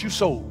than what you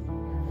sowed.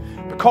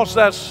 Because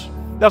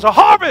there's a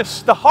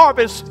harvest. The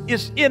harvest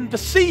is in the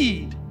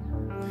seed.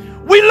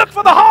 We look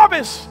for the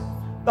harvest.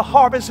 The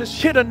harvest is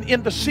hidden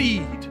in the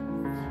seed.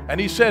 And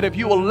He said, if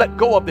you will let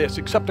go of this,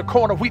 except a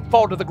corn of wheat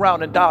fall to the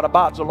ground and die, it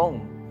abides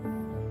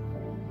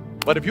alone.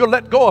 But if you'll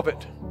let go of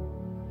it,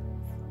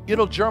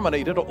 it'll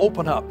germinate, it'll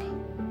open up.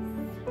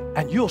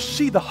 And you'll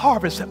see the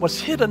harvest that was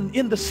hidden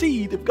in the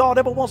seed. If God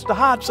ever wants to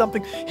hide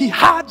something, He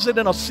hides it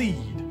in a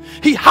seed.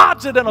 He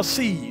hides it in a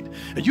seed.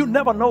 And you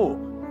never know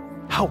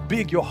how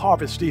big your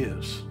harvest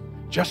is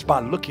just by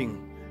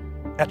looking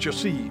at your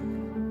seed.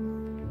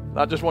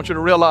 I just want you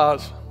to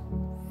realize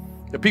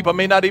that people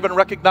may not even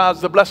recognize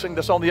the blessing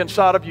that's on the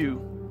inside of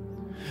you.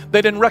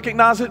 They didn't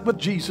recognize it with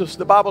Jesus.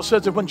 The Bible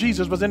says that when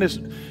Jesus was in his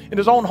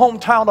own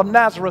hometown of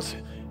Nazareth,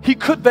 He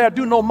could there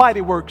do no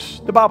mighty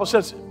works. The Bible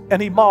says,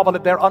 and He marveled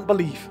at their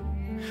unbelief,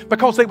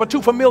 because they were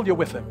too familiar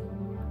with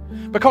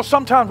Him. Because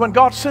sometimes when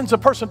God sends a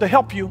person to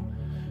help you,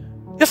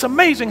 it's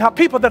amazing how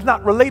people that are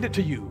not related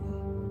to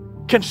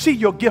you can see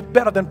your gift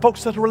better than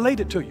folks that are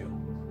related to you.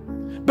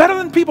 Better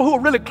than people who are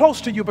really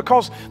close to you,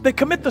 because they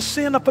commit the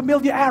sin of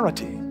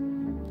familiarity.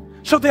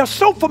 So they're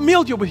so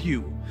familiar with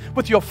you,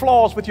 with your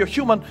flaws, with your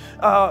human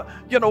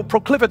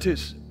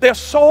proclivities. They're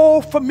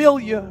so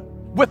familiar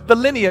with the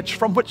lineage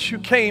from which you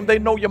came. They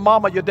know your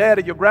mama, your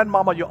daddy, your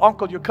grandmama, your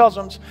uncle, your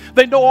cousins.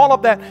 They know all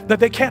of that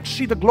they can't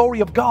see the glory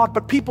of God.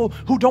 But people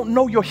who don't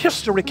know your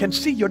history can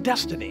see your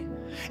destiny.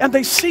 And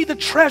they see the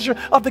treasure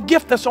of the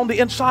gift that's on the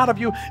inside of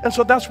you. And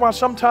so that's why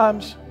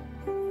sometimes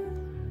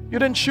you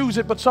didn't choose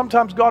it, but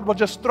sometimes God will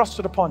just thrust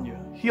it upon you.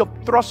 He'll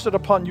thrust it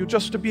upon you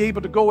just to be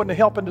able to go and to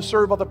help and to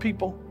serve other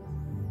people.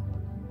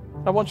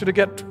 I want you to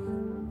get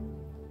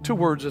two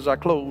words as I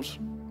close.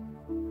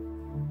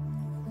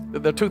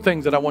 There are two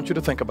things that I want you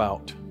to think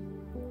about.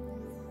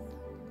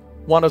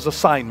 One is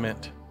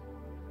assignment.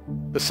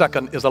 The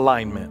second is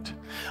alignment.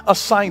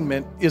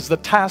 Assignment is the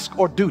task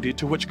or duty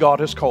to which God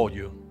has called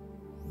you.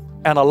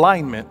 And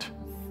alignment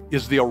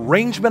is the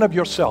arrangement of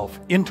yourself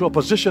into a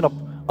position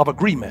of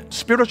agreement,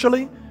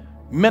 spiritually,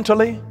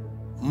 mentally,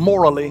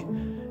 morally,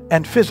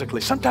 and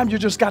physically. Sometimes you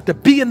just got to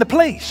be in the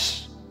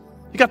place.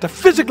 You got to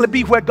physically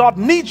be where God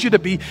needs you to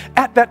be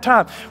at that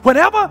time.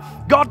 Whenever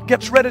God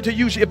gets ready to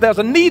use you, if there's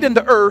a need in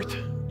the earth,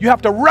 you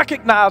have to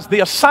recognize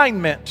the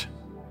assignment,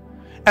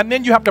 and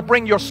then you have to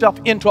bring yourself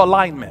into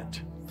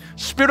alignment.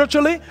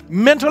 Spiritually,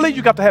 mentally,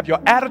 you got to have your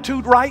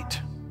attitude right.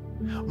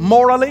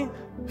 Morally,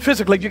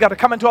 physically, you got to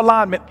come into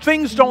alignment.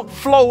 Things don't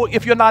flow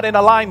if you're not in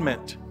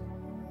alignment.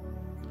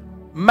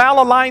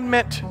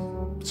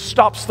 Malalignment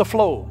stops the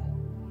flow.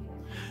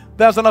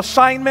 There's an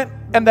assignment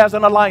and there's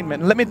an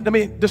alignment. Let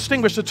me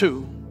distinguish the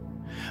two.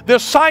 The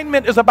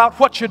assignment is about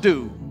what you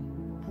do.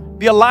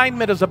 The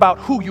alignment is about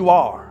who you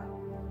are.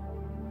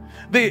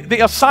 The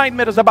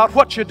assignment is about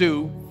what you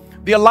do.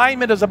 The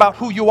alignment is about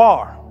who you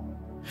are.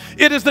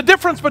 It is the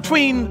difference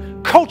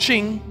between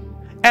coaching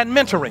and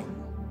mentoring.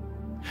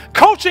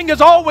 Coaching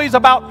is always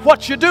about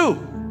what you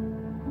do.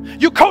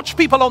 You coach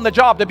people on the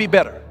job to be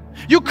better.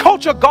 You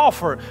coach a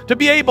golfer to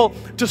be able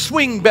to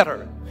swing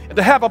better,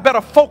 to have a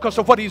better focus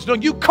of what he's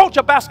doing. You coach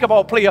a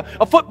basketball player,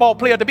 a football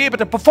player to be able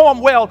to perform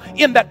well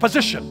in that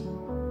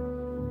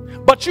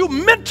position. But you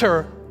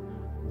mentor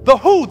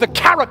the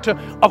character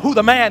of who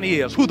the man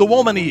is, who the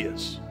woman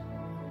is.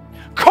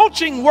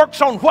 Coaching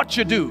works on what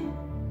you do.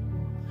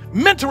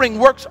 Mentoring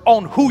works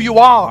on who you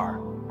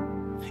are.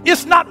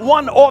 It's not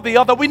one or the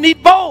other. We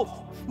need both.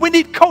 We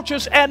need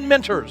coaches and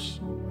mentors.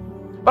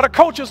 But a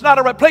coach is not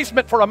a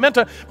replacement for a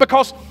mentor,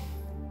 because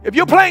if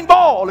you're playing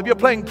ball, if you're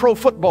playing pro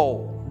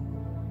football,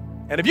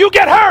 and if you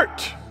get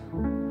hurt,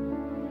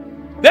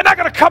 they're not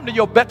going to come to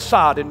your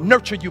bedside and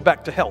nurture you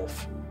back to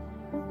health.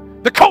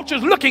 The coach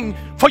is looking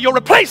for your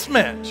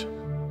replacement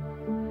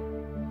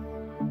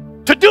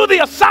to do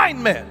the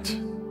assignment,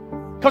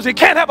 because he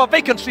can't have a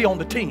vacancy on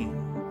the team.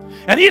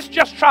 And he's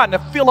just trying to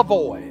fill a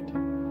void.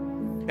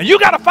 And you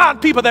got to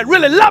find people that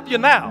really love you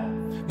now,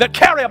 that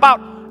care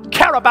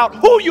about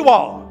who you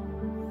are.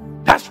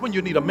 That's when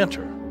you need a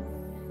mentor.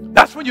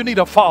 That's when you need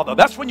a father.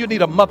 That's when you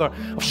need a mother,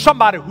 of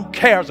somebody who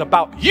cares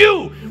about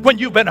you when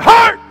you've been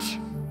hurt.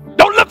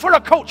 Don't look for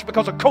a coach,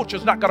 because a coach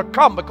is not going to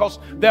come, because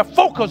their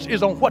focus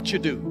is on what you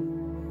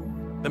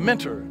do. The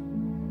mentor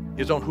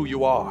is on who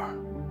you are.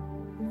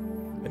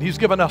 And he's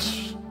given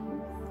us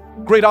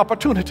great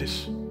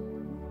opportunities.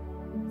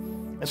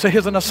 And so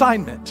here's an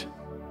assignment.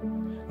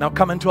 Now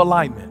come into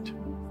alignment.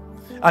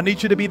 I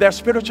need you to be there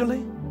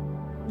spiritually.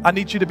 I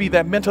need you to be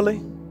there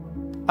mentally.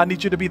 I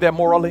need you to be there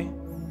morally.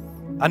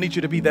 I need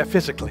you to be there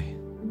physically.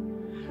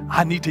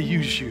 I need to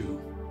use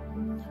you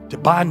to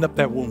bind up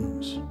their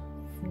wounds,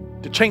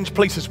 to change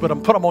places with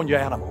them, put them on your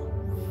animal.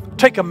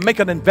 Take them, make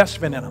an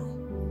investment in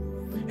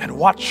them, and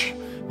watch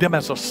them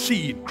as a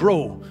seed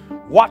grow.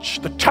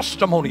 Watch the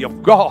testimony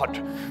of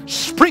God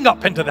spring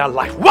up into their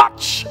life.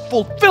 Watch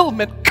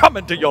fulfillment come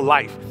into your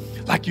life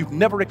like you've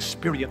never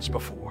experienced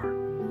before.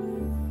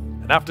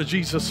 And after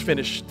Jesus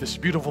finished this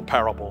beautiful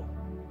parable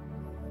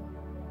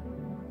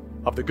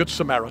of the Good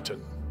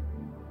Samaritan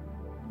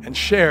and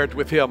shared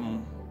with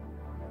him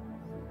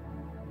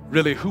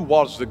really who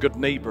was the good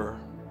neighbor,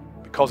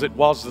 because it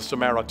was the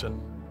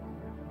Samaritan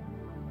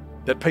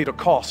that paid a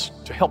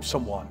cost to help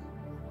someone.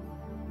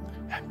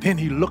 And then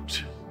he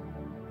looked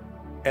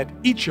at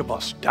each of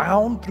us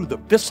down through the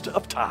vista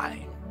of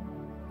time.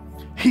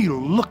 He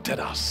looked at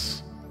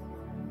us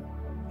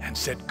and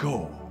said,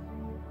 go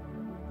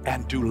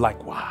and do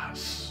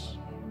likewise.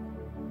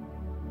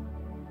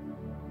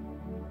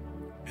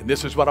 And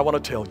this is what I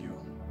want to tell you.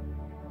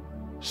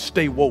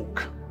 Stay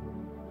woke.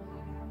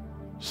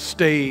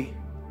 Stay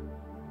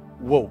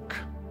woke.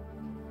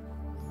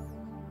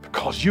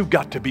 Because you've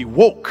got to be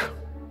woke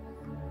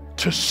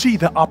to see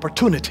the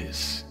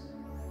opportunities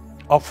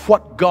of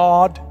what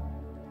God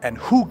and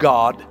who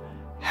God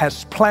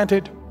has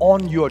planted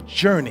on your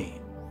journey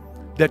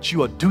that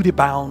you are duty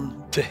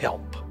bound to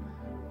help.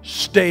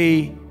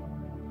 Stay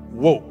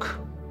woke.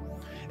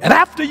 And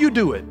after you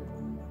do it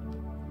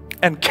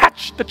and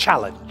catch the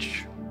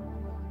challenge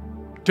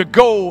to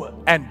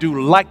go and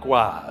do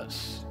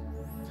likewise,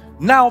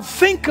 now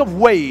think of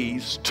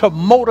ways to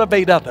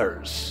motivate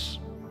others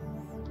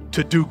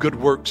to do good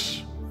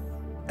works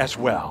as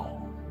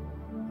well.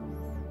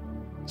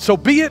 So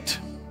be it,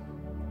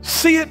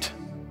 see it,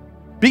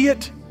 be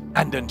it,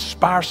 and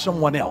inspire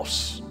someone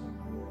else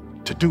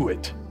to do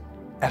it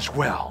as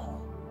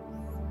well.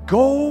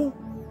 Go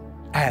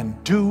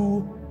and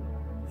do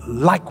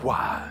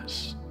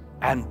likewise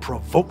and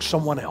provoke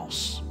someone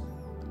else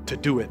to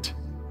do it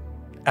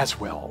as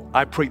well.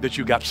 I pray that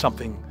you got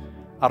something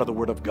out of the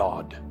Word of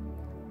God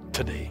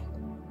today.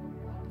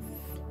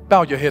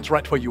 Bow your heads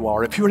right where you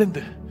are. If you're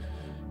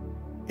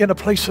in in a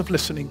place of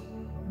listening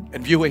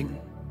and viewing,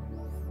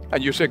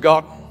 and you say,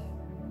 God,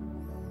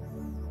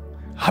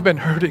 I've been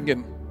hurting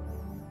and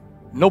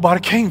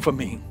nobody came for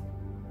me.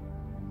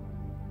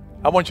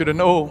 I want you to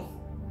know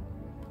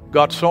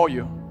God saw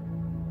you.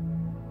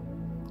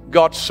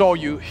 God saw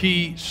you.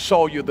 He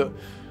saw you.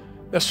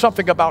 There's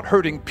something about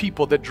hurting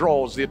people that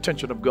draws the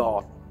attention of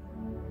God.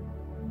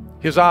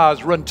 His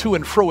eyes run to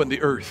and fro in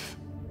the earth.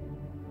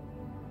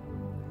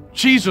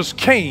 Jesus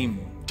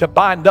came to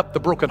bind up the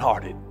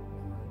brokenhearted.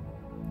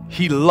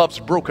 He loves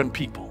broken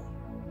people.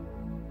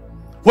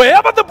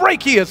 Wherever the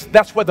break is,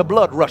 that's where the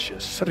blood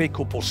rushes.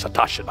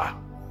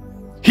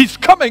 He's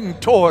coming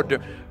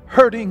toward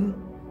hurting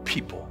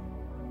people.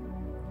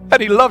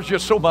 And he loves you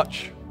so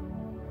much.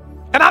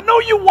 And I know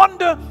you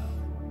wonder,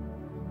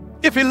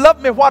 if he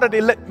loved me, why did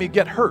he let me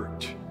get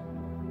hurt?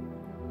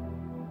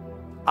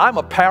 I'm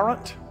a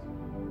parent.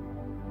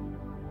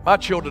 My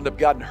children have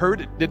gotten hurt.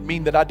 It didn't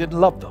mean that I didn't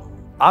love them.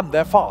 I'm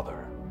their father.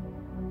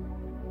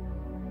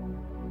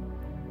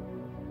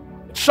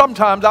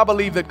 Sometimes I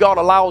believe that God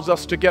allows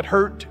us to get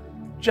hurt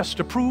just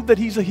to prove that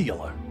he's a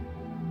healer.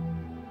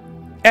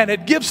 And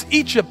it gives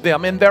each of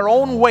them in their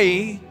own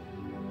way,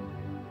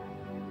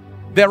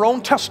 their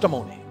own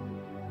testimony.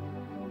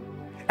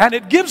 And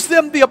it gives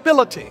them the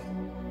ability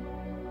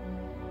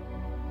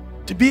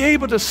to be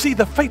able to see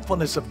the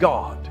faithfulness of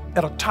God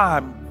at a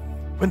time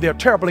when they're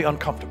terribly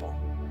uncomfortable.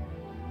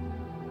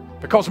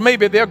 Because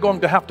maybe they're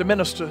going to have to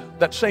minister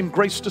that same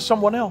grace to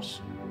someone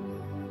else.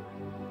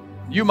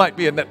 You might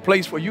be in that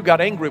place where you got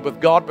angry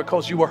with God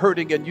because you were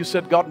hurting and you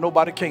said, God,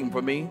 nobody came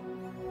for me.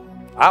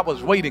 I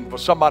was waiting for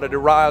somebody to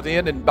rise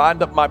in and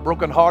bind up my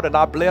broken heart, and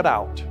I bled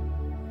out.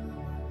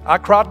 I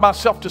cried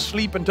myself to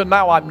sleep until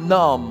now I'm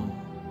numb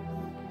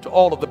to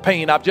all of the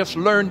pain. I've just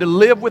learned to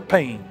live with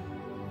pain.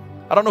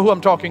 I don't know who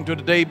I'm talking to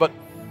today, but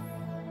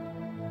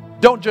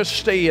don't just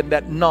stay in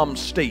that numb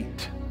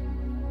state.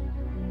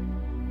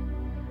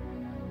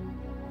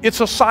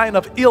 It's a sign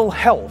of ill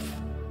health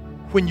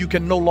when you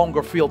can no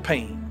longer feel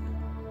pain.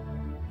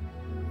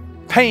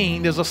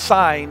 Pain is a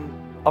sign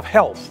of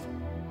health.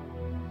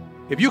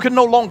 If you can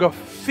no longer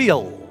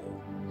feel,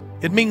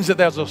 it means that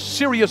there's a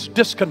serious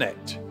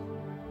disconnect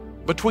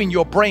between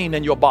your brain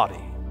and your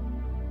body.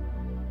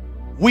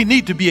 We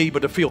need to be able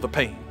to feel the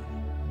pain.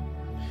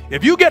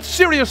 If you get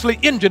seriously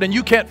injured and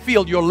you can't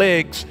feel your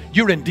legs,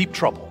 you're in deep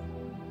trouble.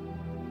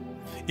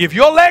 If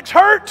your legs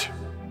hurt,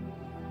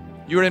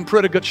 you're in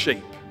pretty good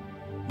shape.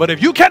 But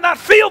if you cannot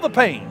feel the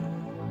pain,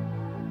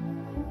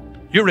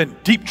 you're in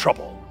deep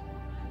trouble.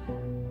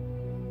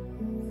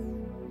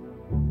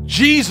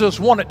 Jesus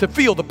wanted to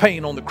feel the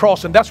pain on the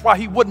cross, and that's why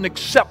he wouldn't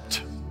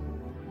accept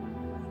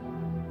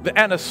the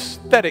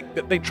anesthetic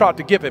that they tried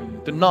to give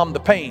him to numb the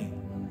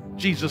pain.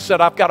 Jesus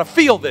said, I've got to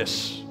feel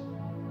this.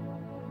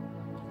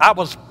 I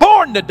was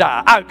born to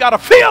die. I've got to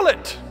feel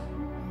it.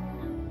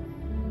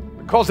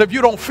 Because if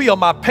you don't feel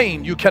my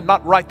pain, you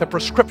cannot write the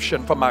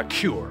prescription for my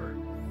cure.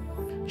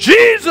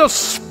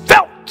 Jesus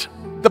felt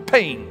the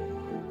pain.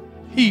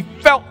 He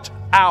felt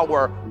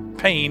our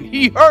pain.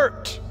 He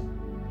hurt.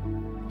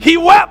 He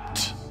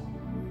wept.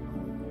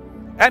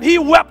 And he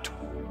wept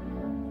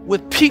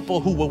with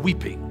people who were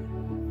weeping.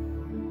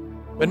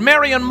 When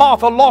Mary and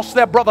Martha lost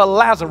their brother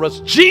Lazarus,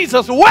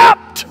 Jesus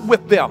wept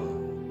with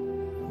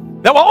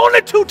them. There were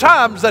only 2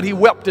 times that he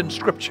wept in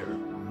Scripture.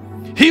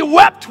 He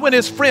wept when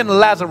his friend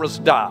Lazarus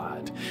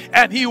died.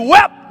 And he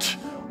wept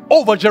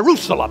over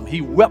Jerusalem.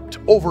 He wept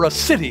over a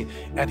city.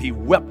 And he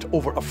wept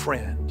over a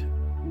friend.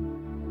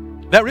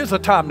 There is a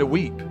time to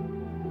weep.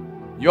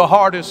 Your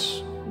heart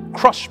is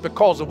crushed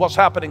because of what's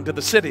happening to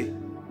the city.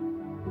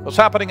 What's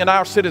happening in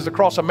our cities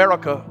across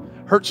America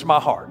hurts my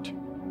heart.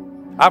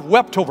 I've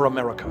wept over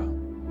America.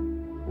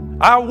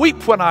 I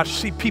weep when I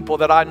see people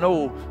that I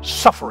know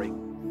suffering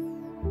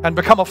and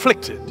become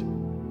afflicted.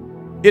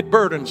 It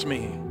burdens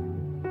me.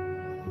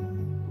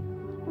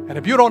 And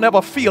if you don't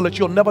ever feel it,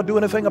 you'll never do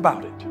anything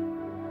about it.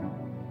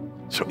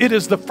 So it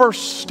is the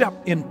first step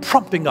in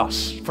prompting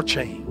us for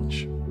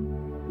change.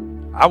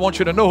 I want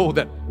you to know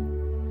that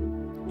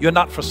you're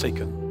not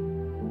forsaken.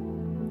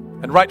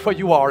 And right where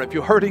you are, if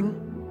you're hurting,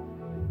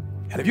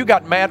 and if you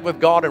got mad with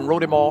God and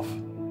wrote him off,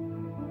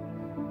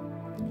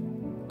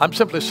 I'm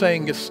simply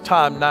saying it's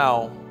time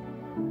now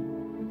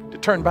to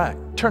turn back,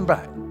 turn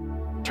back,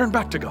 turn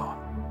back to God.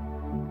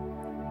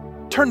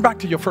 Turn back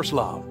to your first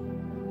love.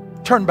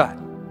 Turn back.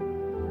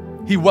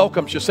 He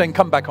welcomes you, saying,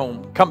 come back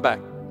home, come back.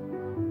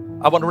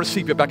 I want to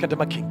receive you back into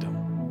my kingdom.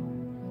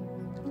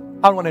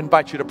 I want to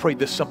invite you to pray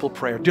this simple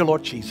prayer. Dear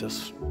Lord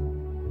Jesus,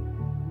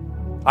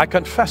 I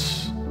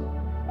confess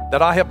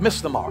that I have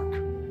missed the mark.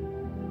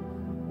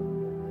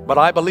 But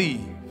I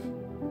believe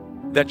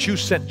that you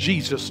sent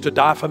Jesus to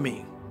die for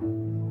me.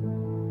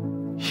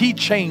 He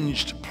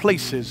changed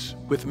places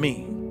with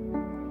me.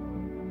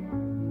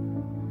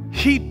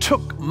 He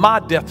took my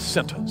death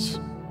sentence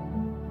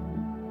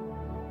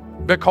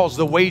because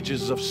the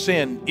wages of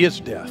sin is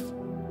death.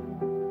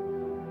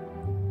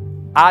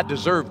 I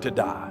deserve to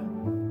die,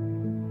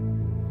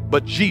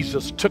 but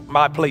Jesus took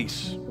my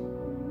place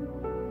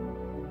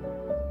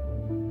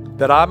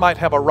that I might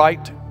have a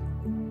right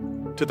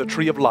to the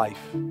tree of life.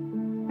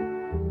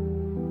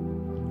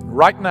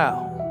 Right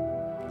now,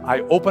 I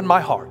open my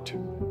heart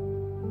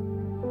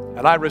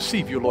and I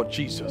receive you, Lord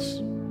Jesus,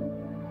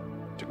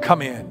 to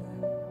come in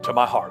to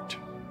my heart.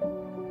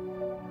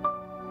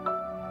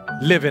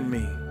 Live in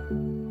me.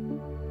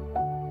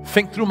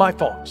 Think through my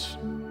thoughts.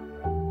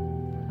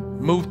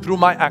 Move through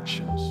my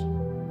actions.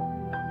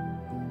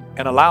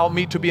 And allow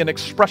me to be an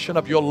expression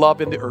of your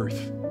love in the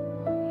earth.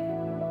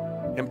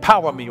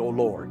 Empower me, O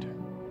Lord,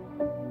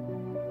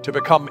 to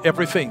become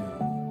everything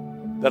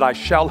that I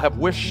shall have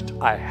wished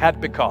I had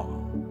become.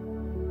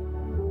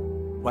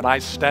 When I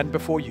stand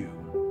before you,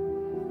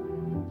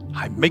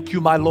 I make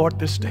you my Lord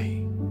this day.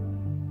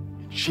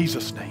 In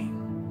Jesus'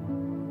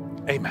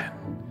 name, amen.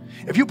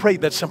 If you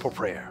prayed that simple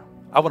prayer,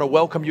 I want to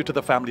welcome you to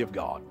the family of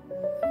God.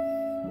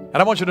 And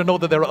I want you to know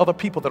that there are other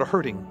people that are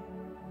hurting,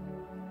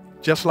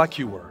 just like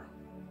you were,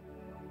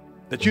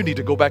 that you need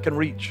to go back and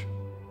reach.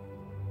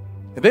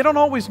 And they don't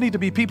always need to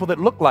be people that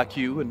look like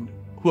you and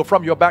who are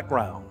from your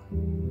background.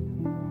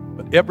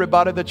 But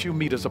everybody that you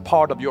meet is a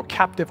part of your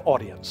captive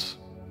audience,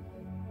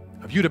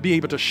 of you to be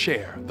able to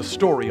share the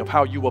story of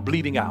how you were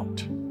bleeding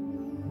out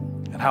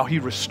and how He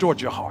restored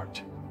your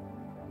heart.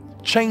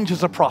 Change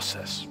is a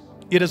process.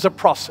 It is a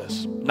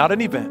process, not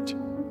an event.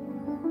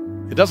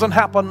 It doesn't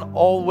happen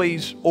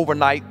always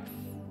overnight.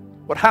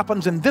 What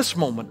happens in this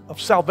moment of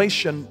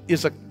salvation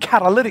is a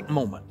catalytic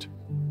moment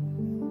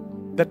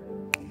that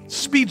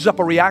speeds up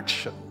a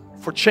reaction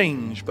for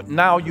change, but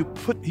now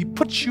He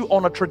puts you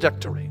on a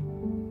trajectory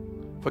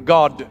for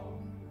God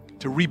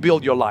to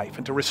rebuild your life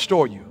and to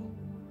restore you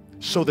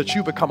so that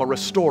you become a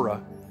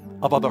restorer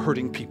of other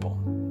hurting people.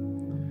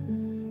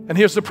 And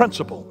here's the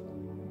principle.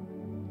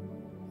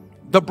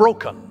 The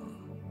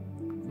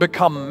broken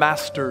become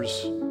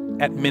masters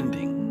at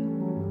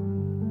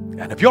mending.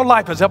 And if your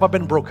life has ever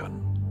been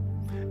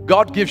broken,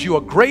 God gives you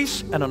a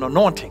grace and an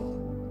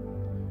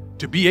anointing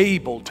to be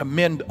able to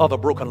mend other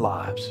broken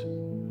lives.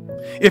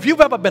 If you've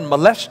ever been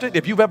molested,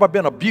 if you've ever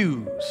been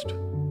abused,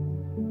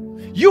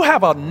 you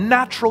have a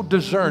natural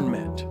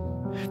discernment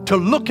to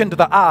look into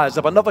the eyes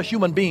of another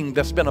human being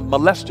that's been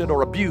molested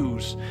or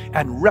abused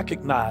and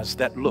recognize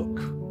that look.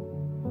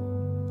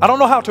 I don't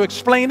know how to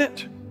explain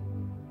it,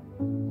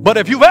 but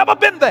if you've ever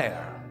been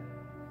there,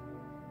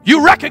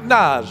 you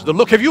recognize the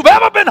look. If you've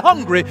ever been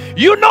hungry,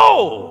 you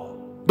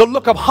know the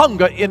look of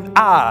hunger in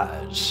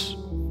eyes,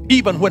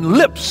 even when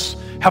lips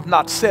have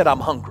not said, I'm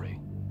hungry.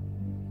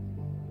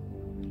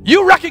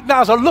 You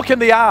recognize a look in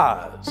the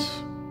eyes,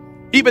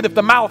 even if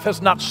the mouth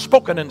has not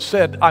spoken and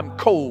said, I'm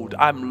cold,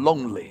 I'm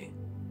lonely.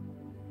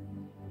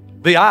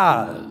 The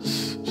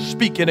eyes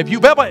speak, and if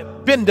you've ever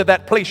been to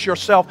that place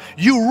yourself,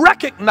 you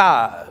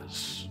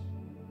recognize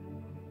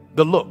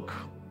the look.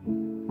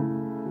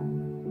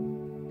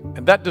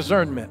 And that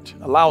discernment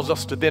allows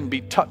us to then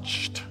be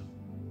touched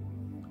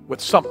with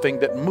something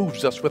that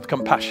moves us with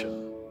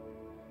compassion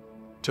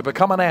to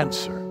become an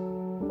answer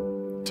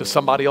to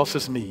somebody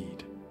else's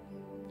need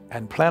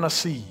and plant a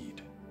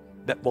seed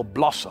that will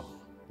blossom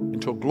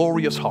into a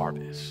glorious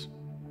harvest.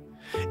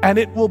 And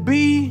it will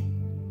be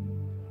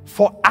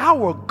for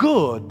our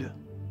good,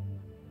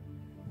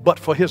 but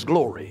for His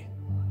glory.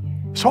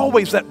 It's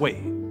always that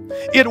way.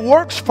 It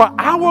works for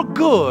our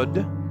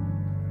good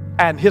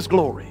and His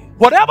glory.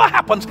 Whatever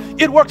happens,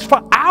 it works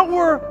for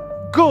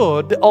our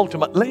good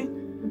ultimately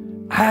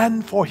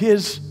and for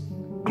His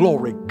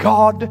glory.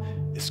 God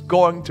is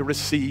going to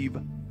receive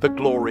the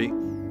glory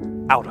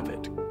out of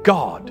it.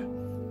 God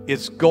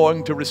is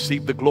going to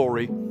receive the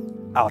glory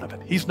out of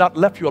it. He's not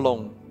left you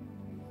alone.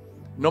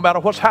 No matter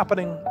what's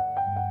happening,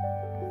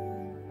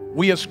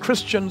 we as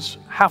Christians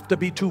have to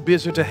be too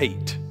busy to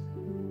hate.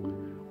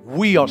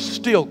 We are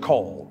still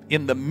called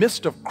in the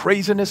midst of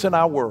craziness in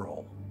our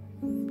world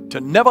to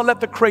never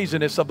let the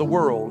craziness of the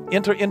world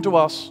enter into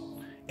us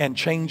and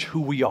change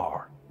who we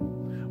are.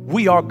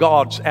 We are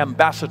God's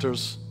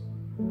ambassadors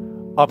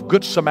of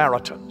good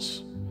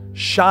Samaritans,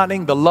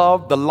 shining the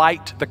love, the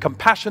light, the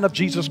compassion of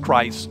Jesus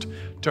Christ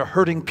to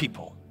hurting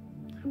people,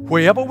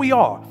 wherever we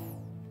are,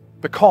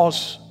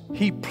 because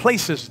He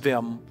places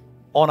them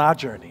on our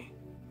journey.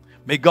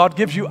 May God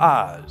give you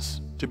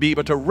eyes to be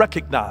able to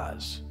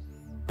recognize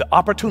the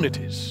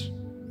opportunities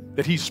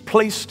that He's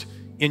placed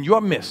in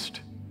your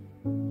midst,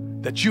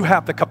 that you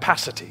have the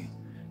capacity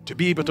to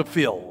be able to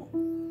fill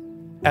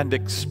and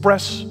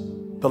express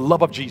the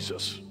love of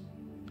Jesus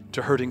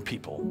to hurting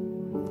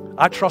people.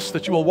 I trust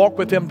that you will walk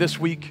with Him this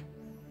week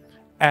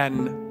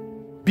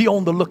and be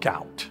on the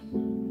lookout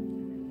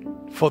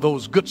for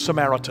those good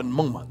Samaritan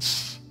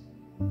moments,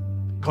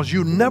 because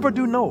you never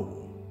do know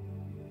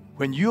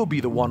when you'll be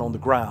the one on the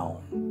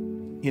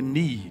ground in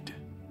need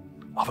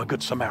of a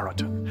good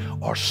Samaritan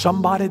or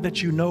somebody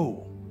that you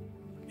know.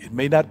 It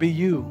may not be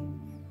you.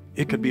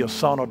 It could be a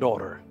son or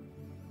daughter.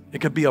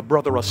 It could be a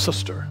brother or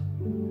sister.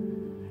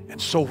 And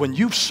so when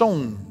you've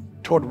sown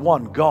toward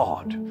one,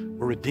 God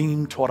will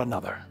redeem toward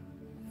another.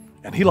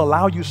 And He'll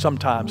allow you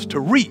sometimes to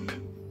reap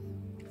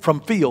from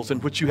fields in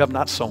which you have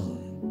not sown.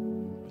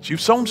 But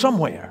you've sown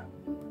somewhere,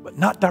 but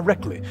not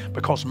directly,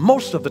 because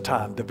most of the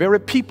time, the very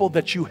people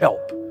that you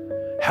help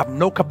have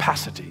no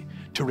capacity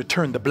to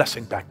return the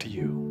blessing back to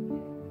you.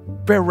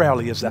 Very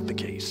rarely is that the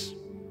case,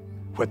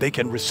 where they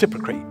can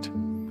reciprocate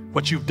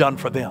what you've done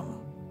for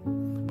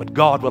them. But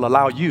God will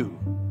allow you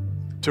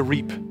to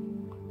reap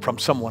from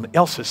someone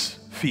else's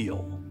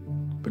field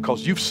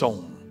because you've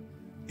sown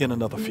in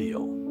another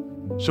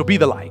field. So be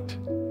the light.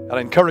 And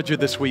I encourage you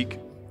this week,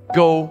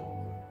 go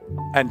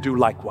and do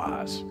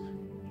likewise.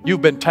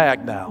 You've been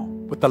tagged now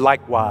with the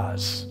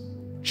likewise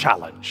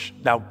challenge.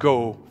 Now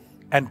go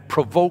and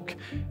provoke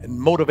and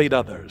motivate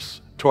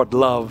others toward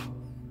love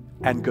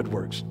and good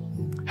works.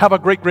 Have a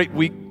great, great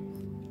week.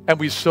 And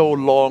we so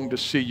long to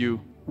see you.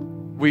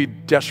 We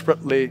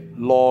desperately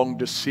long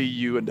to see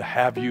you and to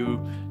have you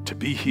to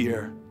be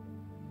here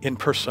in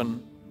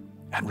person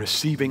and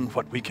receiving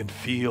what we can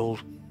feel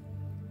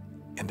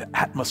in the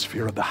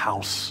atmosphere of the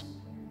house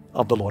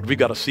of the Lord. We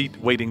got a seat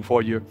waiting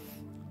for you,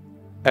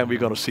 and we're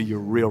going to see you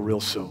real, real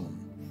soon.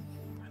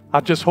 I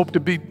just hope to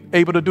be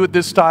able to do it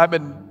this time,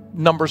 and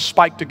numbers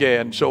spiked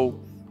again, so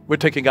we're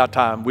taking our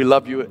time. We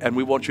love you, and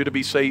we want you to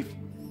be safe,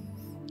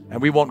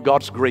 and we want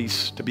God's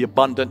grace to be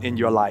abundant in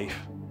your life.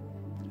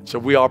 So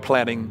we are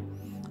planning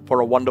for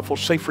a wonderful,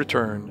 safe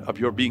return of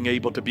your being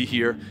able to be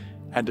here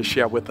and to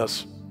share with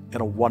us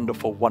in a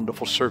wonderful,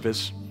 wonderful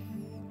service.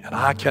 And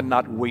I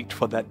cannot wait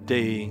for that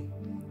day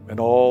when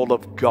all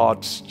of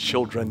God's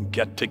children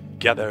get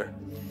together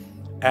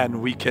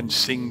and we can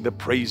sing the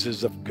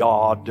praises of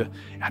God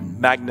and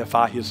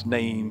magnify His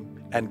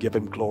name and give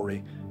Him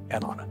glory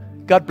and honor.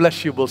 God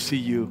bless you. We'll see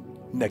you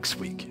next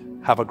week.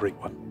 Have a great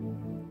one.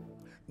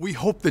 We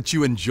hope that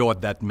you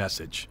enjoyed that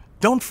message.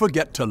 Don't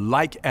forget to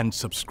like and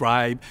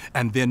subscribe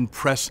and then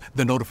press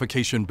the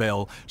notification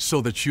bell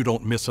so that you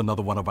don't miss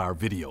another one of our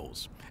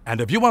videos.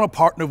 And if you want to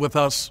partner with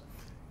us,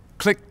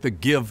 click the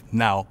Give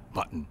Now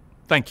button.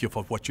 Thank you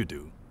for what you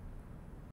do.